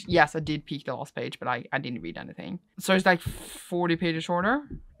 Yes, I did peek the last page, but I didn't read anything. So it's like 40 pages shorter.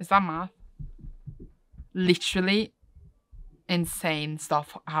 Is that math? Literally insane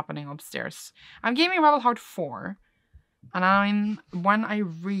stuff happening upstairs. I'm giving Rebel Heart 4. And when I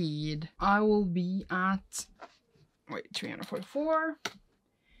read, I will be at, wait, 344.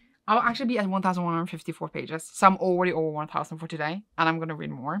 I'll actually be at 1,154 pages. So I'm already over 1,000 for today. And I'm going to read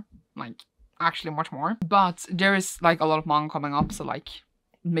more. Like, actually much more. But there is like a lot of manga coming up. So like,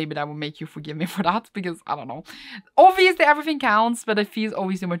 maybe that will make you forgive me for that. Because I don't know. Obviously everything counts. But it feels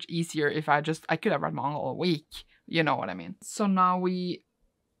obviously much easier if I could have read manga all week. You know what I mean. So now we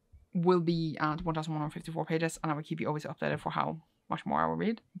will be at 1,154 pages. And I will keep you always updated for how much more I will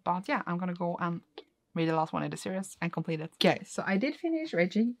read. But yeah, I'm going to go and read the last one in the series and complete it. Okay, so I did finish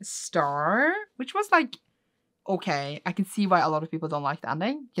Raging Star, which was like, okay. I can see why a lot of people don't like the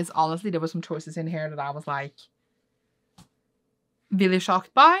ending, because honestly there were some choices in here that I was like really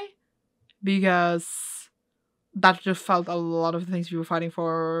shocked by, because that just felt a lot of the things we were fighting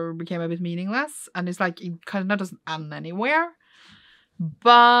for became a bit meaningless, and it's like it kind of doesn't end anywhere.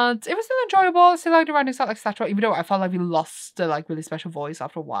 But it was still enjoyable. I still like the writing style, etc. Even though I felt like we lost the like really special voice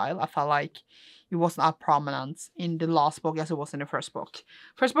after a while. I felt like it wasn't as prominent in the last book as it was in the first book.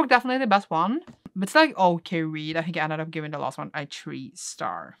 First book, definitely the best one. But it's like, okay read. I think I ended up giving the last one a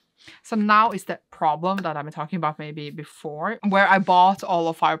 3-star. So now is the problem that I've been talking about maybe before, where I bought all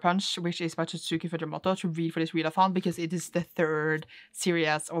of Fire Punch, which is by Totsuki Fujimoto, to read for this readathon, because it is the third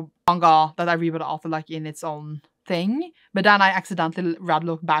series or manga that I read with the author like in its own thing. But then I accidentally read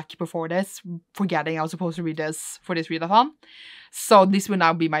Look Back before this, forgetting I was supposed to read this for this readathon. So this will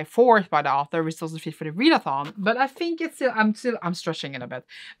now be my 4th by the author, which doesn't fit for the readathon. But I think it's still, I'm stretching it a bit.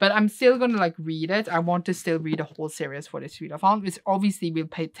 But I'm still gonna like read it. I want to still read the whole series for this readathon, which obviously will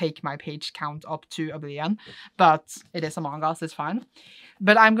take my page count up to a billion. But it is a manga, so it's fine.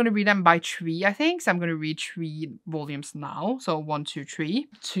 But I'm gonna read them by 3, I think. So I'm gonna read 3 volumes now. So 1, 2, 3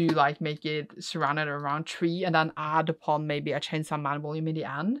 to like make it surrounded around 3, and then add upon maybe a Chainsaw Man volume in the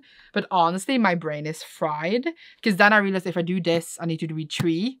end. But honestly, my brain is fried because then I realized if I do this, I need to read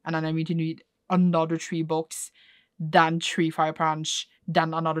 3, and then I need to read another 3 books, then 3 Fire Punch,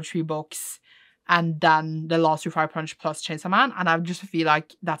 then another 3 books, and then the last 2 Fire Punch plus Chainsaw Man. And I just feel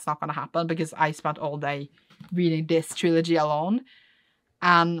like that's not gonna happen because I spent all day reading this trilogy alone.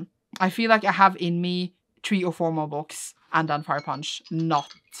 And I feel like I have in me 3 or 4 more books and then Fire Punch,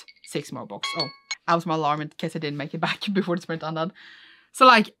 not 6 more books. Oh, that was my alarm in case I didn't make it back before the sprint ended. So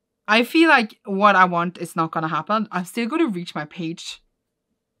like, I feel like what I want is not gonna happen. I'm still gonna reach my page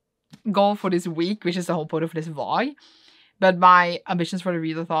goal for this week, which is the whole point of this vlog. But my ambitions for the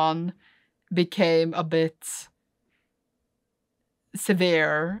readathon became a bit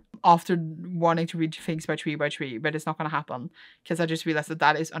severe after wanting to read things by 3 by 3, but it's not gonna happen because I just realized that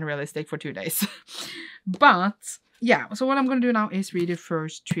that is unrealistic for 2 days. But yeah, so what I'm gonna do now is read the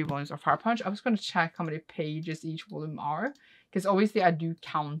first 3 volumes of Fire Punch. I was gonna check how many pages each volume are because obviously I do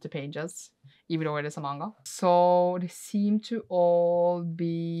count the pages even though it is a manga. So they seem to all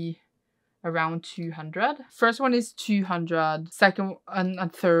be around 200. First one is 200, second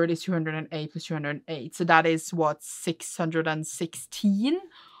and third is 208 plus 208. So that is what, 616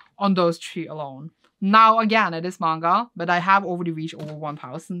 on those 3 alone. Now again, it is manga, but I have already reached over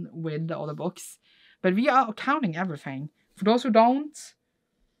 1000 with the other books. But we are counting everything. For those who don't,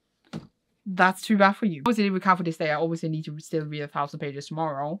 that's too bad for you. Obviously, if we count for this day, I obviously need to still read 1000 pages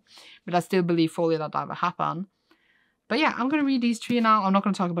tomorrow. But I still believe fully that that will happen. But yeah, I'm going to read these 3 now. I'm not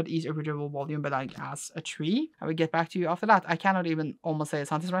going to talk about each individual volume, but like as a 3. I will get back to you after that. I cannot even almost say a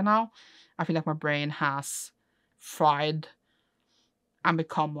sentence right now. I feel like my brain has fried and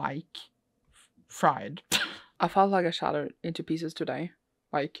become like fried. I felt like I shattered into pieces today.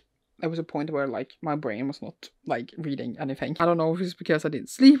 Like, there was a point where like my brain was not like reading anything. I don't know if it's because I didn't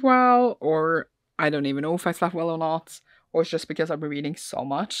sleep well, or I don't even know if I slept well or not, or it's just because I've been reading so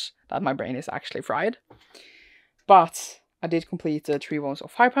much that my brain is actually fried. But I did complete the 3 volumes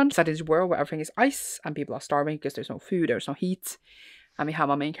of Fire Punch. Set in this world where everything is ice and people are starving because there's no food, there's no heat. And we have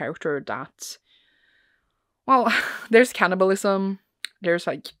a main character that, well, there's cannibalism. There's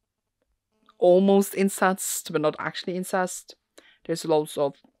like almost incest, but not actually incest. There's loads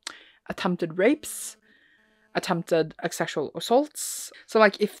of attempted rapes, attempted sexual assaults. So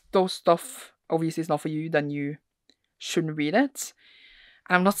like if those stuff obviously is not for you, then you shouldn't read it.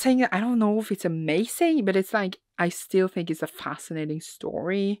 And I'm not saying that I don't know if it's amazing, but it's like I still think it's a fascinating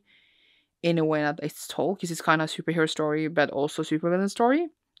story in a way that it's told, because it's kind of a superhero story but also supervillain story,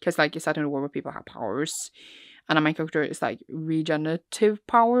 because like it's set in a world where people have powers and the main character is like regenerative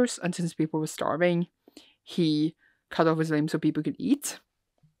powers, and since people were starving he cut off his limbs so people could eat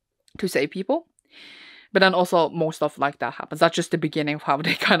to save people. But then also more stuff like that happens. That's just the beginning of how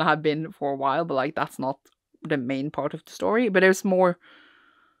they kind of have been for a while, but like that's not the main part of the story. But there's more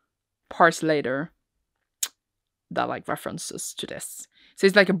parts later that like references to this. So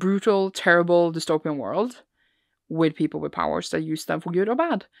it's like a brutal, terrible dystopian world with people with powers that use them for good or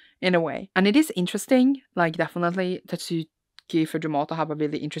bad in a way. And it is interesting, like definitely Tetsuki Fujimoto have a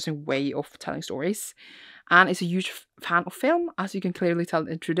really interesting way of telling stories. And is a huge fan of film, as you can clearly tell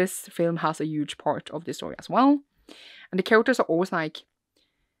through this. Film has a huge part of the story as well. And the characters are always like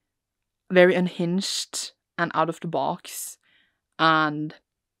very unhinged and out of the box and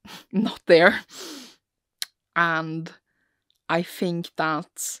not there. And I think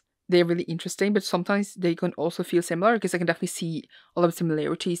that they're really interesting, but sometimes they can also feel similar, because I can definitely see a lot of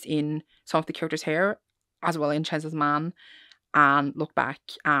similarities in some of the characters here, as well in Chainsaw Man and Look Back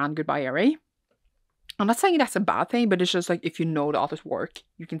and Goodbye Eri. I'm not saying that's a bad thing, but it's just like if you know the author's work,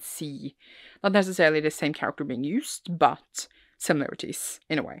 you can see not necessarily the same character being used, but similarities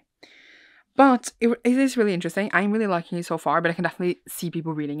in a way. But it is really interesting. I'm really liking it so far, but I can definitely see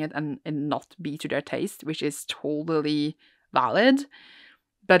people reading it and not be to their taste, which is totally valid.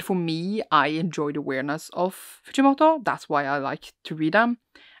 But for me, I enjoy the awareness of Fujimoto. That's why I like to read them.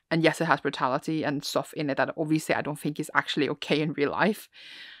 And yes, it has brutality and stuff in it that obviously I don't think is actually okay in real life.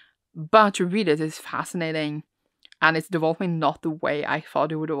 But to read it is fascinating, and it's developing not the way I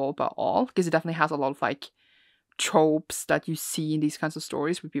thought it would develop at all, because it definitely has a lot of like tropes that you see in these kinds of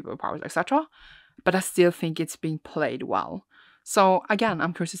stories with people with powers, etc. But I still think it's being played well. So again,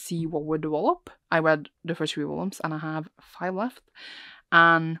 I'm curious to see what would develop. I read the first 3 volumes and I have 5 left.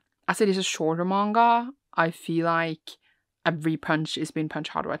 And as it is a shorter manga, I feel like every punch is being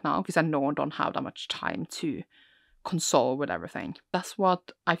punched hard right now because I know I don't have that much time to console with everything. That's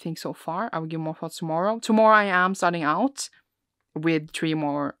what I think so far. I will give more thoughts tomorrow. Tomorrow I am starting out with 3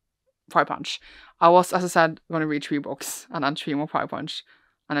 more Fire Punch. I was, as I said, going to read 3 books and then 3 more Fire Punch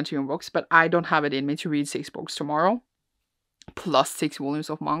and then 3 more books, but I don't have it in me to read 6 books tomorrow plus 6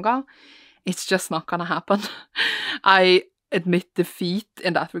 volumes of manga. It's just not gonna happen. I admit defeat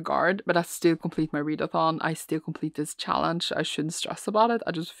in that regard, but I still complete my readathon. I still complete this challenge. I shouldn't stress about it.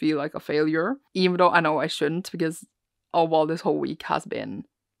 I just feel like a failure, even though I know I shouldn't, because while this whole week has been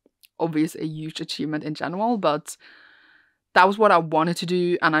obviously a huge achievement in general, but that was what I wanted to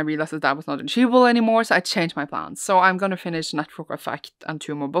do, and I realized that was not achievable anymore, so I changed my plans. So I'm gonna finish Network Effect and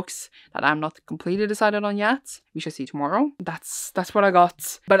 2 more books that I'm not completely decided on yet. We shall see tomorrow. That's what I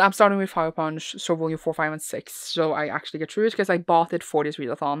got. But I'm starting with Fire Punch, so volume 4, 5, and 6, so I actually get through it, because I bought it for this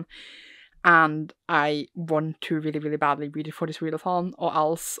readathon, and I want to really, really badly read it for this readathon, or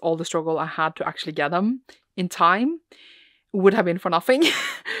else all the struggle I had to actually get them in time would have been for nothing.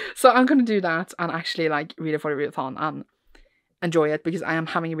 So I'm gonna do that and actually like read it for the readathon and enjoy it, because I am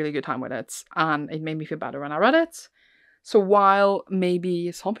having a really good time with it and it made me feel better when I read it. So while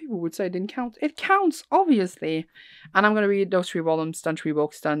maybe some people would say it didn't count, it counts, obviously. And I'm going to read those 3 volumes, then 3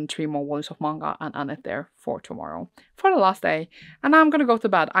 books, then 3 more volumes of manga, and end it there for tomorrow, for the last day. And now I'm going to go to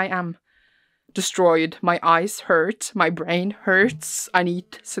bed. I am destroyed. My eyes hurt. My brain hurts. I need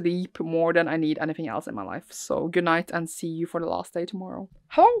sleep more than I need anything else in my life. So good night and see you for the last day tomorrow.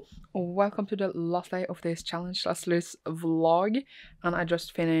 Hello! Welcome to the last day of this challenge / vlog. And I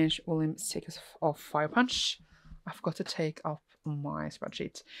just finished volume 6 of Fire Punch. I forgot to take up my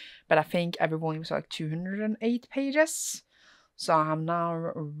spreadsheet. But I think every volume is like 208 pages. So I have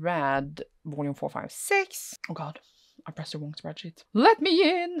now read volume 4, 5, 6. Oh god. I pressed the wrong spreadsheet. Let me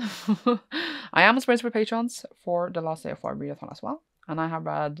in! I am a sponsor for patrons for the last day of our readathon as well. And I have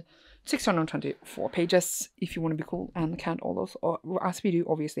read 624 pages, if you want to be cool and count all those, as we do,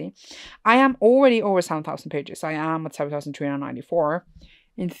 obviously. I am already over 7,000 pages. I am at 7,394.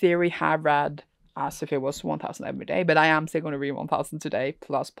 In theory, have read as if it was 1,000 every day, but I am still going to read 1,000 today,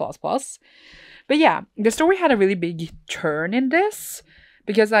 plus. But yeah, the story had a really big turn in this.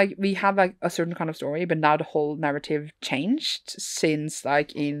 Because, like, we have, like, a certain kind of story, but now the whole narrative changed since,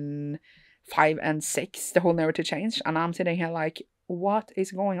 like, in 5 and 6, the whole narrative changed. And I'm sitting here like, what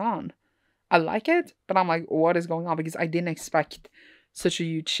is going on? I like it, but I'm like, what is going on? Because I didn't expect such a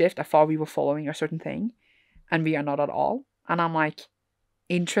huge shift. I thought we were following a certain thing, and we are not at all. And I'm like,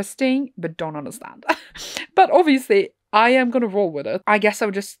 interesting, but don't understand. But obviously, I am going to roll with it. I guess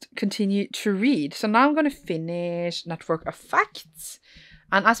I'll just continue to read. So now I'm going to finish Network Effects.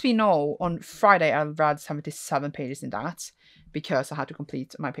 And as we know, on Friday, I read 77 pages in that because I had to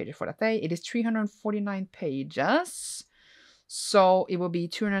complete my pages for that day. It is 349 pages. So it will be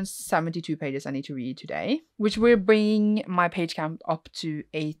 272 pages I need to read today, which will bring my page count up to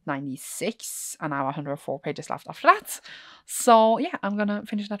 896. And I have 104 pages left after that. So yeah, I'm gonna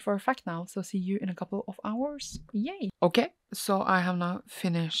finish that for a fact now. So see you in a couple of hours. Yay. Okay, so I have now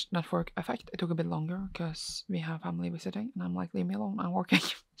finished Network Effect. It took a bit longer because we have family visiting and I'm like, leave me alone, I'm working.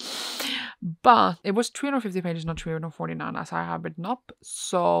 But it was 350 pages, not 349 as I have written up.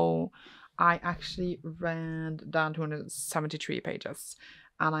 So I actually read down to 173 pages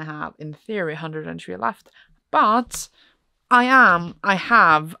and I have, in theory, 103 left. But I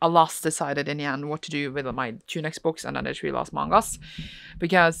have a lot decided in the end what to do with my 2 next books and then the 3 last mangas.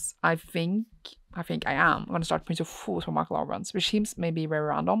 Because I think I am going to start Prince of Fools for Mark Lawrence, which seems maybe very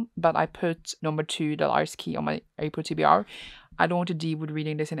random, but I put number 2, The Liar's Key, on my April TBR. I don't want to deal with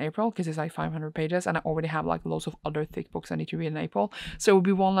reading this in April because it's like 500 pages and I already have like loads of other thick books I need to read in April. So it will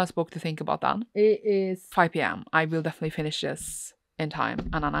be one last book to think about then. It is 5 p.m. I will definitely finish this in time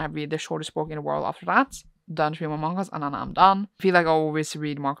and then I read the shortest book in the world after that. Done 3 more mangas and then I'm done. I feel like I always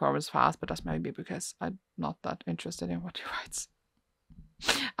read Mark Lawrence fast, but that's maybe because I'm not that interested in what he writes.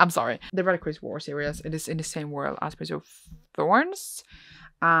 I'm sorry. The Red Chris War series, it is in the same world as Prince of Thorns.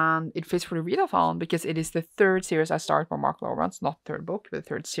 And it fits for the readathon because it is the 3rd series I start by Mark Lawrence, not 3rd book, but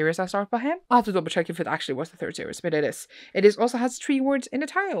the 3rd series I start by him. I have to double check if it actually was the 3rd series, but it is. It is also has 3 words in the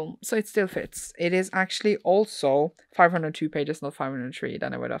title, so it still fits. It is actually also 502 pages, not 503,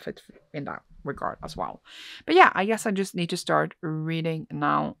 then it would have fit in that regard as well. But yeah, I guess I just need to start reading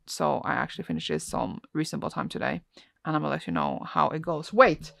now, so I actually finish this some reasonable time today, and I'm gonna let you know how it goes.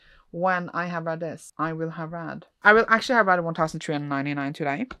 Wait! When I have read this, I will actually have read 1,399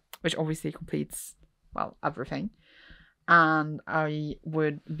 today, which obviously completes, well, everything. and I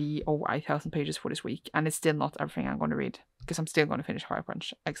would be over 8,000 pages for this week, and it's still not everything I'm going to read because I'm still going to finish Fire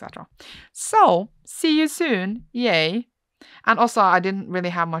Punch, etc. So, see you soon. Yay. And also, I didn't really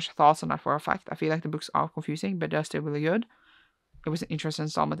have much thoughts on that for a fact. I feel like the books are confusing, but they're still really good. It was an interesting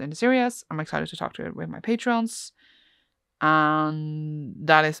installment in the series. I'm excited to talk to it with my patrons. And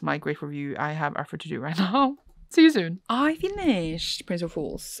that is my great review I have effort to do right now. See you soon. I finished Prince of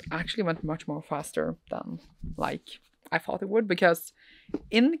Fools. Actually went much more faster than like I thought it would, because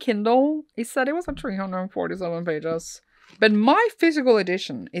in Kindle it said it was like 347 pages. But my physical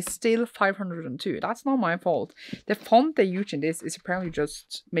edition is still 502. That's not my fault. The font they use in this is apparently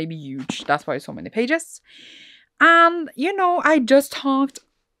just maybe huge. That's why it's so many pages. And, you know, I just talked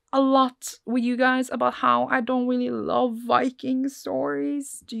a lot with you guys about how I don't really love Viking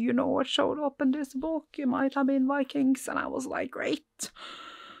stories. Do you know what showed up in this book? It might have been Vikings. And I was like, great.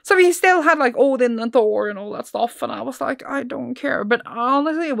 So we still had like Odin and Thor and all that stuff, and I was like, I don't care. But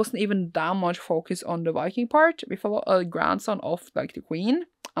honestly, it wasn't even that much focus on the Viking part. We follow a grandson of like the queen.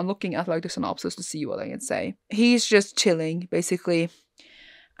 I'm looking at like the synopsis to see what I can say. He's just chilling, basically.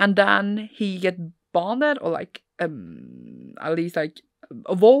 And then he get bonded, or like at least like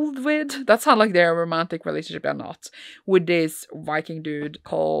evolved with. That sounds like their romantic relationship or not. With this Viking dude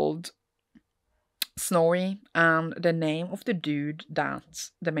called Snorri, and the name of the dude that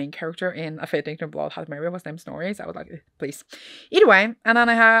the main character in A Fate Inked Blood had married was named Snorri, so I was like, please. Either way, and then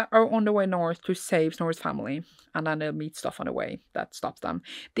are on the way north to save Snorri's family, and then they'll meet stuff on the way that stops them.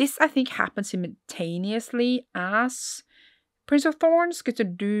 This, I think, happens simultaneously as Prince of Thorns, because they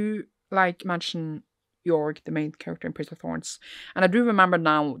do, like, mention York, the main character in Prince of Thorns. And I do remember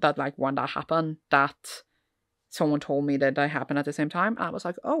now that, like, when that happened, that someone told me that they happened at the same time, and I was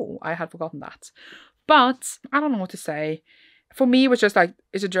like, oh, I had forgotten that. But I don't know what to say. For me, it was just like,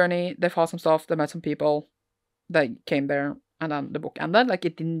 it's a journey. They fought some stuff. They met some people. They came there. And then the book ended. Like,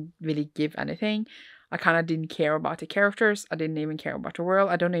 it didn't really give anything. I kind of didn't care about the characters. I didn't even care about the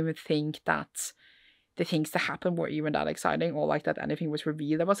world. I don't even think that the things that happened were even that exciting, or like that anything was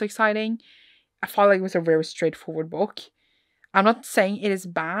revealed that was exciting. I felt like it was a very straightforward book. I'm not saying it is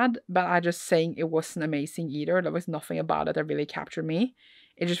bad, but I'm just saying it wasn't amazing either. There was nothing about it that really captured me.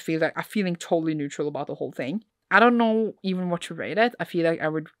 It just feels like I'm feeling totally neutral about the whole thing. I don't know even what to rate it. I feel like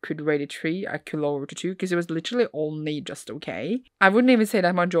could rate it 3. I could lower it to 2, because it was literally only just okay. I wouldn't even say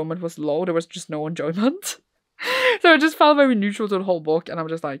that my enjoyment was low. There was just no enjoyment. So it just felt very neutral to the whole book. And I'm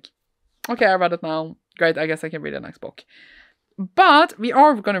just like, okay, I read it now. Great, I guess I can read the next book. But we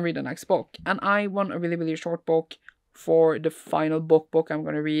are going to read the next book. And I want a really, really short book for the final book I'm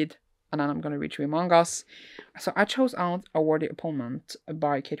going to read. And then I'm going to read 3 mangas. So I chose out A Worthy Opponent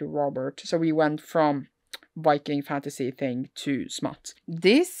by Katie Robert. So we went from Viking fantasy thing to smut.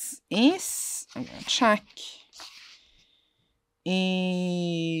 This is, I'm going to check,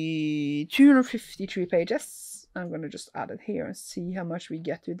 253 pages. I'm going to just add it here and see how much we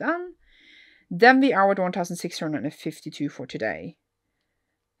get to then. Then we are at 1,652 for today.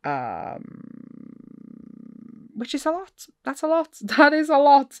 Which is a lot. That's a lot. That is a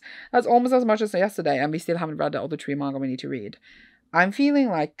lot. That's almost as much as yesterday, and we still haven't read the other 3 manga we need to read. I'm feeling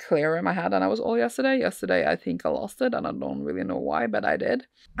like clearer in my head than I was all yesterday. Yesterday, I think I lost it, and I don't really know why, but I did.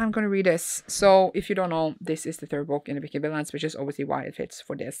 I'm gonna read this. So, if you don't know, this is the 3rd book in the Wicked Villains, which is obviously why it fits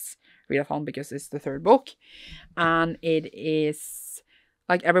for this readathon, because it's the 3rd book. And it is,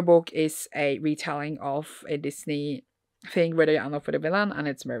 like, every book is a retelling of a Disney thing where they end up with a villain, and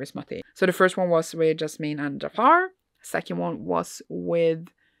it's very smutty. So the first one was with Jasmine and Jafar. Second one was with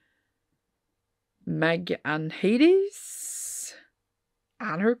Meg and Hades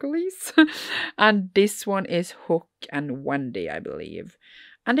and Hercules. And this one is Hook and Wendy, I believe.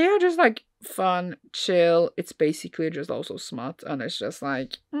 And they are just like fun, chill. It's basically just also smut, and it's just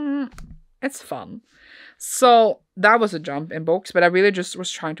like, it's fun. So that was a jump in books, but I really just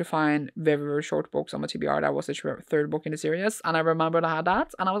was trying to find very, very short books on my TBR. That was the 3rd book in the series, and I remembered I had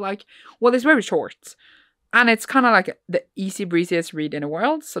that, and I was like, well, it's very short. And it's kind of like the easy breeziest read in the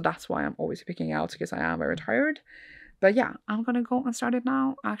world, so that's why I'm always picking out, because I am very tired. But yeah, I'm gonna go and start it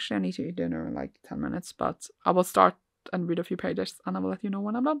now. Actually, I need to eat dinner in like 10 minutes, but I will start and read a few pages, and I will let you know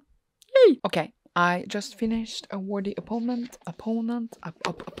when I'm done. Yay! Okay. I just finished A Worthy Opponent. Oh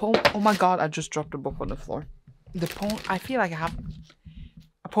my god, I just dropped the book on the floor. I feel like I have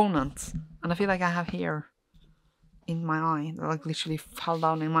opponents, and I feel like I have hair in my eye. They like literally fell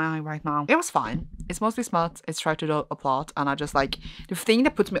down in my eye right now. It was fine. It's mostly smut. It's tried to do a plot, and I just like, the thing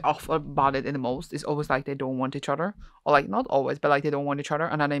that puts me off about it in the most is always like they don't want each other, or like not always, but like they don't want each other,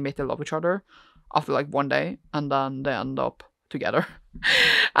 and then they make they love each other after like one day, and then they end up together.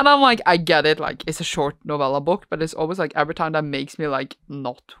 And I'm like, I get it, like it's a short novella book, but it's always like every time that makes me like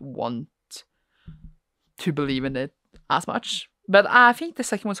not want to believe in it as much. But I think the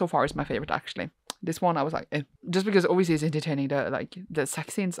second one so far is my favorite actually. This one I was like, eh. Just because obviously it's entertaining. The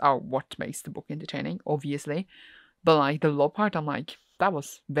sex scenes are what makes the book entertaining, obviously. But like the love part, I'm like, that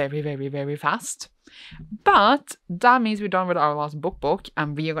was very, very, very fast. But that means we're done with our last book,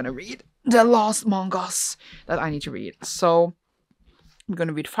 and we are gonna read the last mangas that I need to read. So we're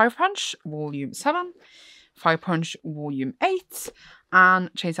gonna read Fire Punch Volume 7, Fire Punch Volume 8,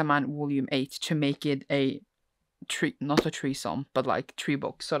 and Chainsaw Man Volume 8 to make it a not a threesome, but like 3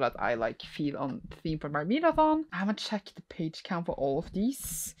 books, so that I like feel on theme for my readathon. I haven't checked the page count for all of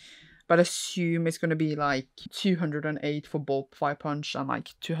these, but I assume it's gonna be like 208 for both Fire Punch and like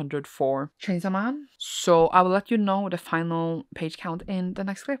 200 for Chainsaw Man. So I will let you know the final page count in the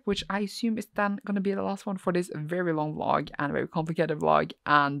next clip, which I assume is then gonna be the last one for this very long vlog and very complicated vlog.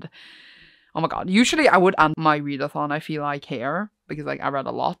 And oh my god, usually I would end my readathon, I feel like, here, because like I read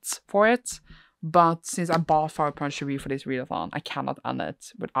a lot for it. But since I bought Fire Punch to read for this readathon, I cannot end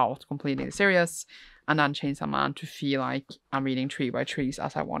it without completing the series and then Chainsaw Man to feel like I'm reading 3 by 3s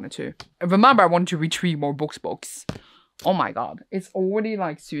as I wanted to. Remember, I wanted to read 3 more books. Oh my god, it's already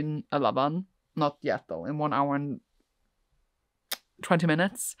like soon 11. Not yet though, in 1 hour and 20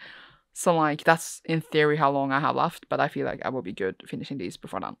 minutes. So like that's in theory how long I have left, but I feel like I will be good finishing these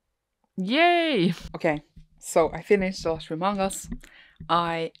before then. Yay! Okay, so I finished the last 3 mangas.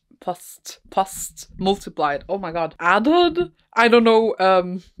 I multiplied, oh my god, added, I don't know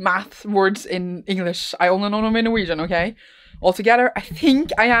math words in English, I only know them in Norwegian, okay? Altogether, I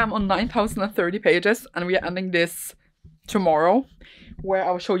think I am on 9,030 pages, and we are ending this tomorrow, where I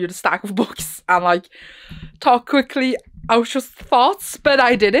will show you the stack of books and like talk quickly out just thoughts, but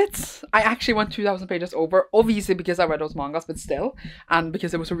I did it. I actually went 2,000 pages over, obviously because I read those mangas, but still, and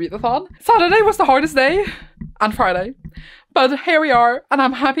because it was a readathon. Saturday was the hardest day, and Friday. But here we are, and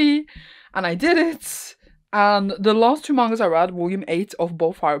I'm happy, and I did it. And the last 2 mangas I read, Volume 8 of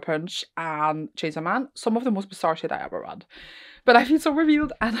both Fire Punch and Chainsaw Man, some of the most bizarre shit I ever read. But I feel so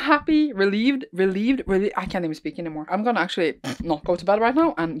revealed and happy, relieved, I can't even speak anymore. I'm gonna actually not go to bed right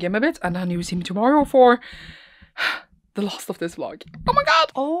now and game a bit, and then you will see me tomorrow for the last of this vlog. Oh my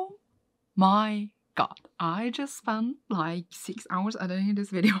god! Oh my god. I just spent like 6 hours editing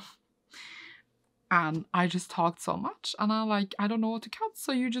this video. And I just talked so much, and I don't know what to cut,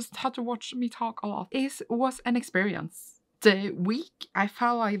 so you just had to watch me talk a lot. It was an experience. The week, I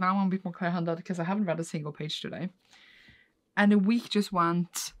felt like now I'm a bit more clear-handed because I haven't read a single page today. And the week just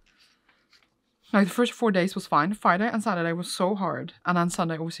went, like the first 4 days was fine. Friday and Saturday was so hard, and then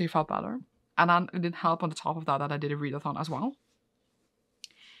Sunday obviously felt better. And then it didn't help on the top of that I did a readathon as well.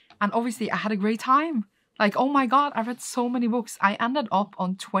 And obviously I had a great time. Like, oh my god, I read so many books. I ended up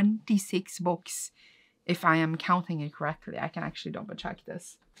on 26 books. If I am counting it correctly, I can actually double check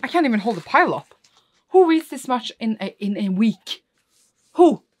this. I can't even hold the pile up. Who reads this much in a week?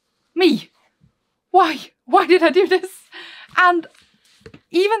 Who? Me. Why? Why did I do this? And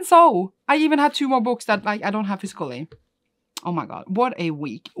even so, I even had 2 more books that like I don't have physically. Oh my god, what a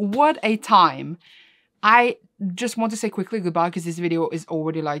week. What a time. I just want to say quickly goodbye because this video is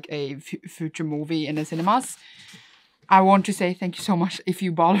already like a future movie in the cinemas. I want to say thank you so much if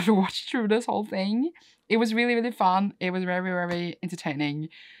you bothered to watch through this whole thing. It was really, really fun. It was very, very entertaining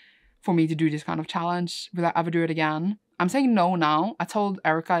for me to do this kind of challenge. Will I ever do it again? I'm saying no now. I told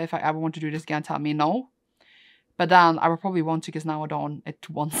Erica if I ever want to do this again, tell me no. But then I will probably want to because now I've done it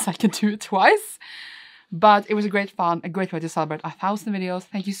once, I can do it twice. But it was a great fun, a great way to celebrate 1,000 videos.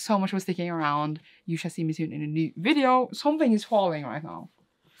 Thank you so much for sticking around. You shall see me soon in a new video. Something is falling right now.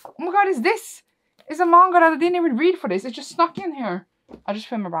 Oh my god, is this? It's a manga that I didn't even read for this. It just snuck in here. I just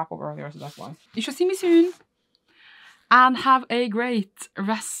filmed my wrap up earlier, so that's why. You shall see me soon. And have a great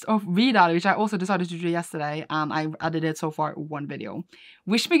rest of read, which I also decided to do yesterday. And I edited so far 1 video.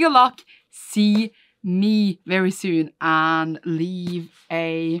 Wish me good luck. See me very soon, and leave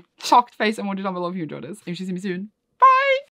a shocked face emoji down below if you enjoyed this. You should see me soon.